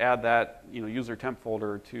we should add that user temp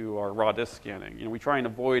folder to our raw disk scanning. We try and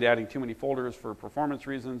avoid adding too many folders for performance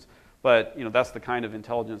reasons, but that's the kind of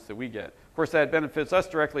intelligence that we get. Of course, that benefits us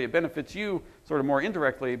directly. It benefits you sort of more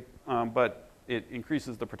indirectly, but it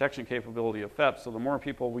increases the protection capability of FEP. So the more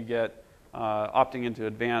people we get opting into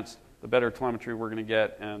advanced, the better telemetry we're going to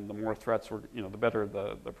get, and the more threats the better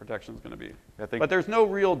the protection is going to be. But there's no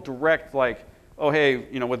real direct oh hey,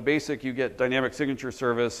 with basic you get dynamic signature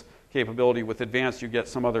service capability. With advanced you get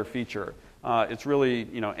some other feature. It's really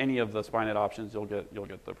any of the SpyNet options you'll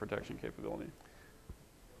get the protection capability.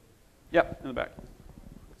 Yep, in the back.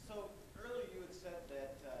 So earlier you had said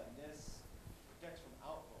that NIS protects from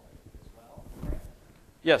outgoing as well, correct?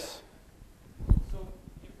 Yes. So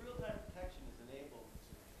if real-time protection is enabled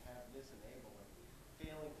to have NIS enabled, I'm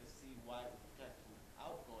failing to see why it would protect from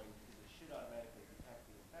outgoing because it should automatically detect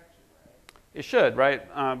the infection, right? It should, right?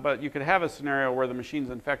 But you could have a scenario where the machine's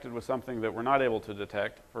infected with something that we're not able to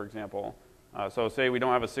detect, for example. So say we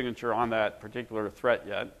don't have a signature on that particular threat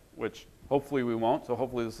yet, which hopefully we won't. So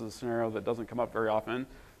hopefully this is a scenario that doesn't come up very often.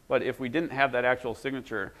 But if we didn't have that actual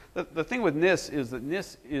signature, the thing with NIS is that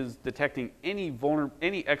NIS is detecting any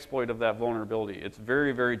exploit of that vulnerability. It's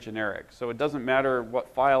very, very generic. So it doesn't matter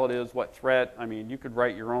what file it is, what threat. I mean, you could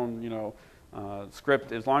write your own,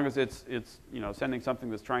 script as long as it's sending something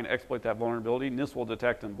that's trying to exploit that vulnerability. NIS will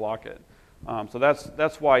detect and block it. So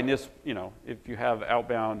that's why NIS. If you have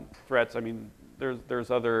outbound threats, I mean,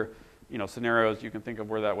 there's other scenarios you can think of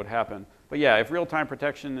where that would happen. But yeah, if real-time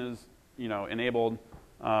protection is enabled,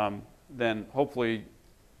 then hopefully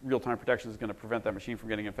real-time protection is going to prevent that machine from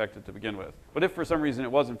getting infected to begin with. But if for some reason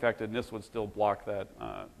it was infected, NIS would still block that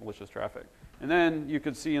malicious traffic. And then you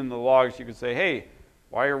could see in the logs, you could say, hey,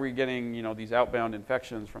 why are we getting these outbound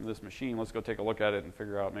infections from this machine? Let's go take a look at it and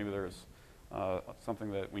figure out maybe there's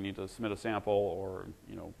something that we need to submit a sample or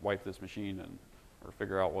wipe this machine or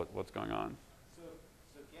figure out what's going on. So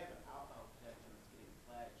if you have an outbound protection that's getting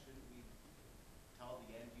flagged, shouldn't we tell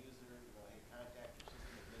the end user, hey, contact your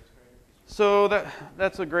system administrator? So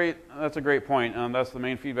that's a great point. That's the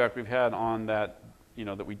main feedback we've had on that.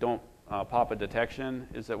 That we don't pop a detection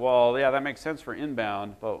is that, well, yeah, that makes sense for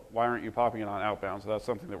inbound, but why aren't you popping it on outbound? So that's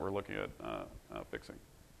something that we're looking at fixing.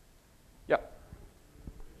 Yeah.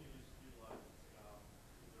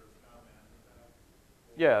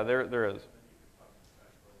 Yeah, there is.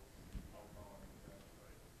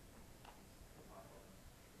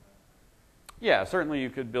 Yeah, certainly you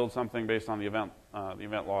could build something based on the event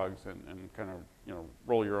logs and kind of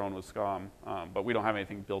roll your own with SCOM, but we don't have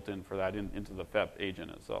anything built in for that into the FEP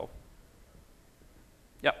agent itself.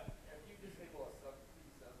 Yeah. If you disable a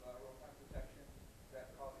subpiece of real-time protection, does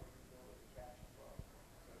that cause a rebuild of the cache as well?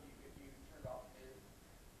 So if you turned off NIS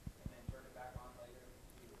and then turned it back on later,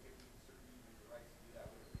 it would give you certain user rights to do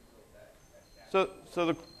that, would it rebuild that cache?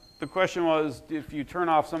 So the question was, if you turn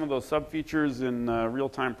off some of those sub features in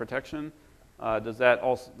real-time protection, does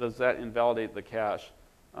that invalidate the cache?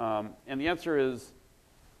 And the answer is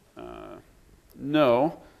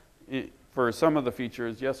no. For some of the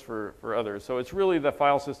features, yes for others. So it's really the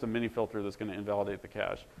file system mini filter that's going to invalidate the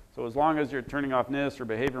cache. So as long as you're turning off NIST or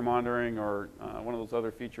behavior monitoring or one of those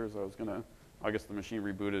other features, I guess the machine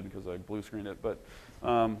rebooted because I blue screened it, but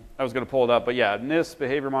I was going to pull it up. But yeah, NIST,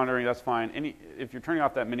 behavior monitoring, that's fine. If you're turning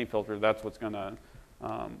off that mini filter, that's what's going to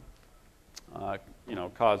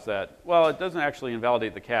cause that. Well, it doesn't actually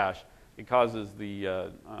invalidate the cache. It causes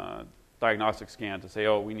the diagnostic scan to say,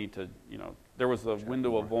 oh, we need to, there was a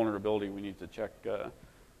window of vulnerability. We need to check.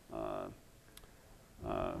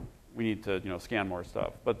 We need to, scan more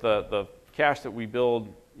stuff. But the cache that we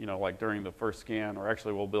build, like during the first scan, or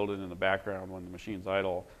actually we'll build it in the background when the machine's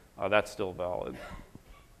idle, that's still valid.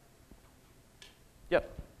 Yep.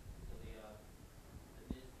 So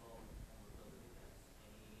the NIST vulnerability, that's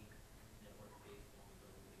any network-based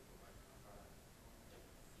vulnerability for Microsoft products, like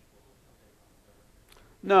SQL or something on the server?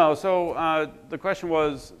 No. So the question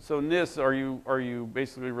was, so NIST, are you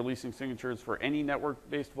basically releasing signatures for any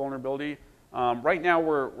network-based vulnerability? Right now,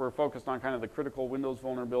 we're focused on kind of the critical Windows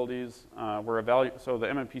vulnerabilities. So the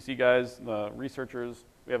MMPC guys, the researchers,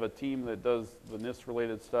 we have a team that does the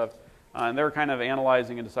NIST-related stuff, and they're kind of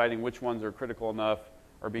analyzing and deciding which ones are critical enough,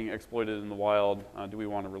 are being exploited in the wild. Do we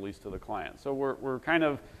want to release to the client? So we're kind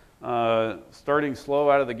of starting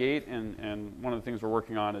slow out of the gate, and one of the things we're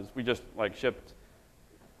working on is we just shipped,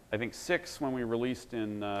 I think 6 when we released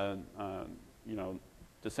in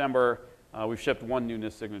December. We've shipped 1 new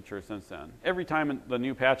NIST signature since then. Every time the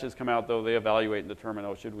new patches come out, though, they evaluate and determine,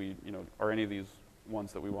 oh, should we, are any of these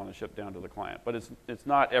ones that we want to ship down to the client? But it's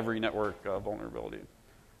not every network vulnerability.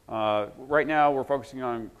 Right now, we're focusing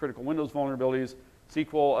on critical Windows vulnerabilities.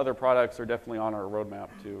 SQL, other products are definitely on our roadmap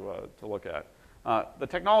to look at. The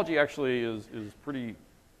technology actually is pretty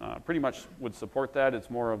much would support that. It's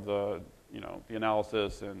more of the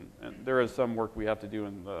analysis, and there is some work we have to do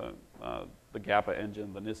in the GAPA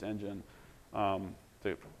engine, the NIST engine,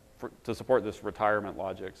 to support this retirement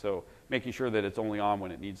logic. So making sure that it's only on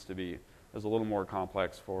when it needs to be is a little more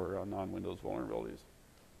complex for non-Windows vulnerabilities.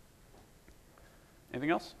 Anything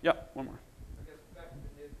else? Yeah, one more. I guess back to the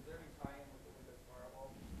NIST, is there any tie-in with the Windows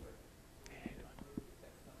firewall? Like, do we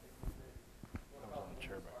detect something with it? What about the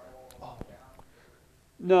Windows firewall down?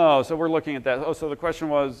 No, so we're looking at that. Oh, so the question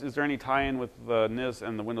was, is there any tie-in with the NIST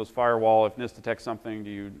and the Windows firewall? If NIST detects something, do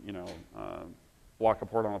you, block a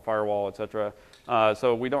port on the firewall, et cetera?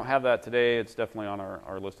 So we don't have that today. It's definitely on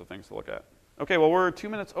our list of things to look at. Okay, well, we're 2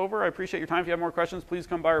 minutes over. I appreciate your time. If you have more questions, please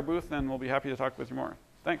come by our booth, and we'll be happy to talk with you more.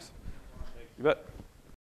 Thanks. You bet.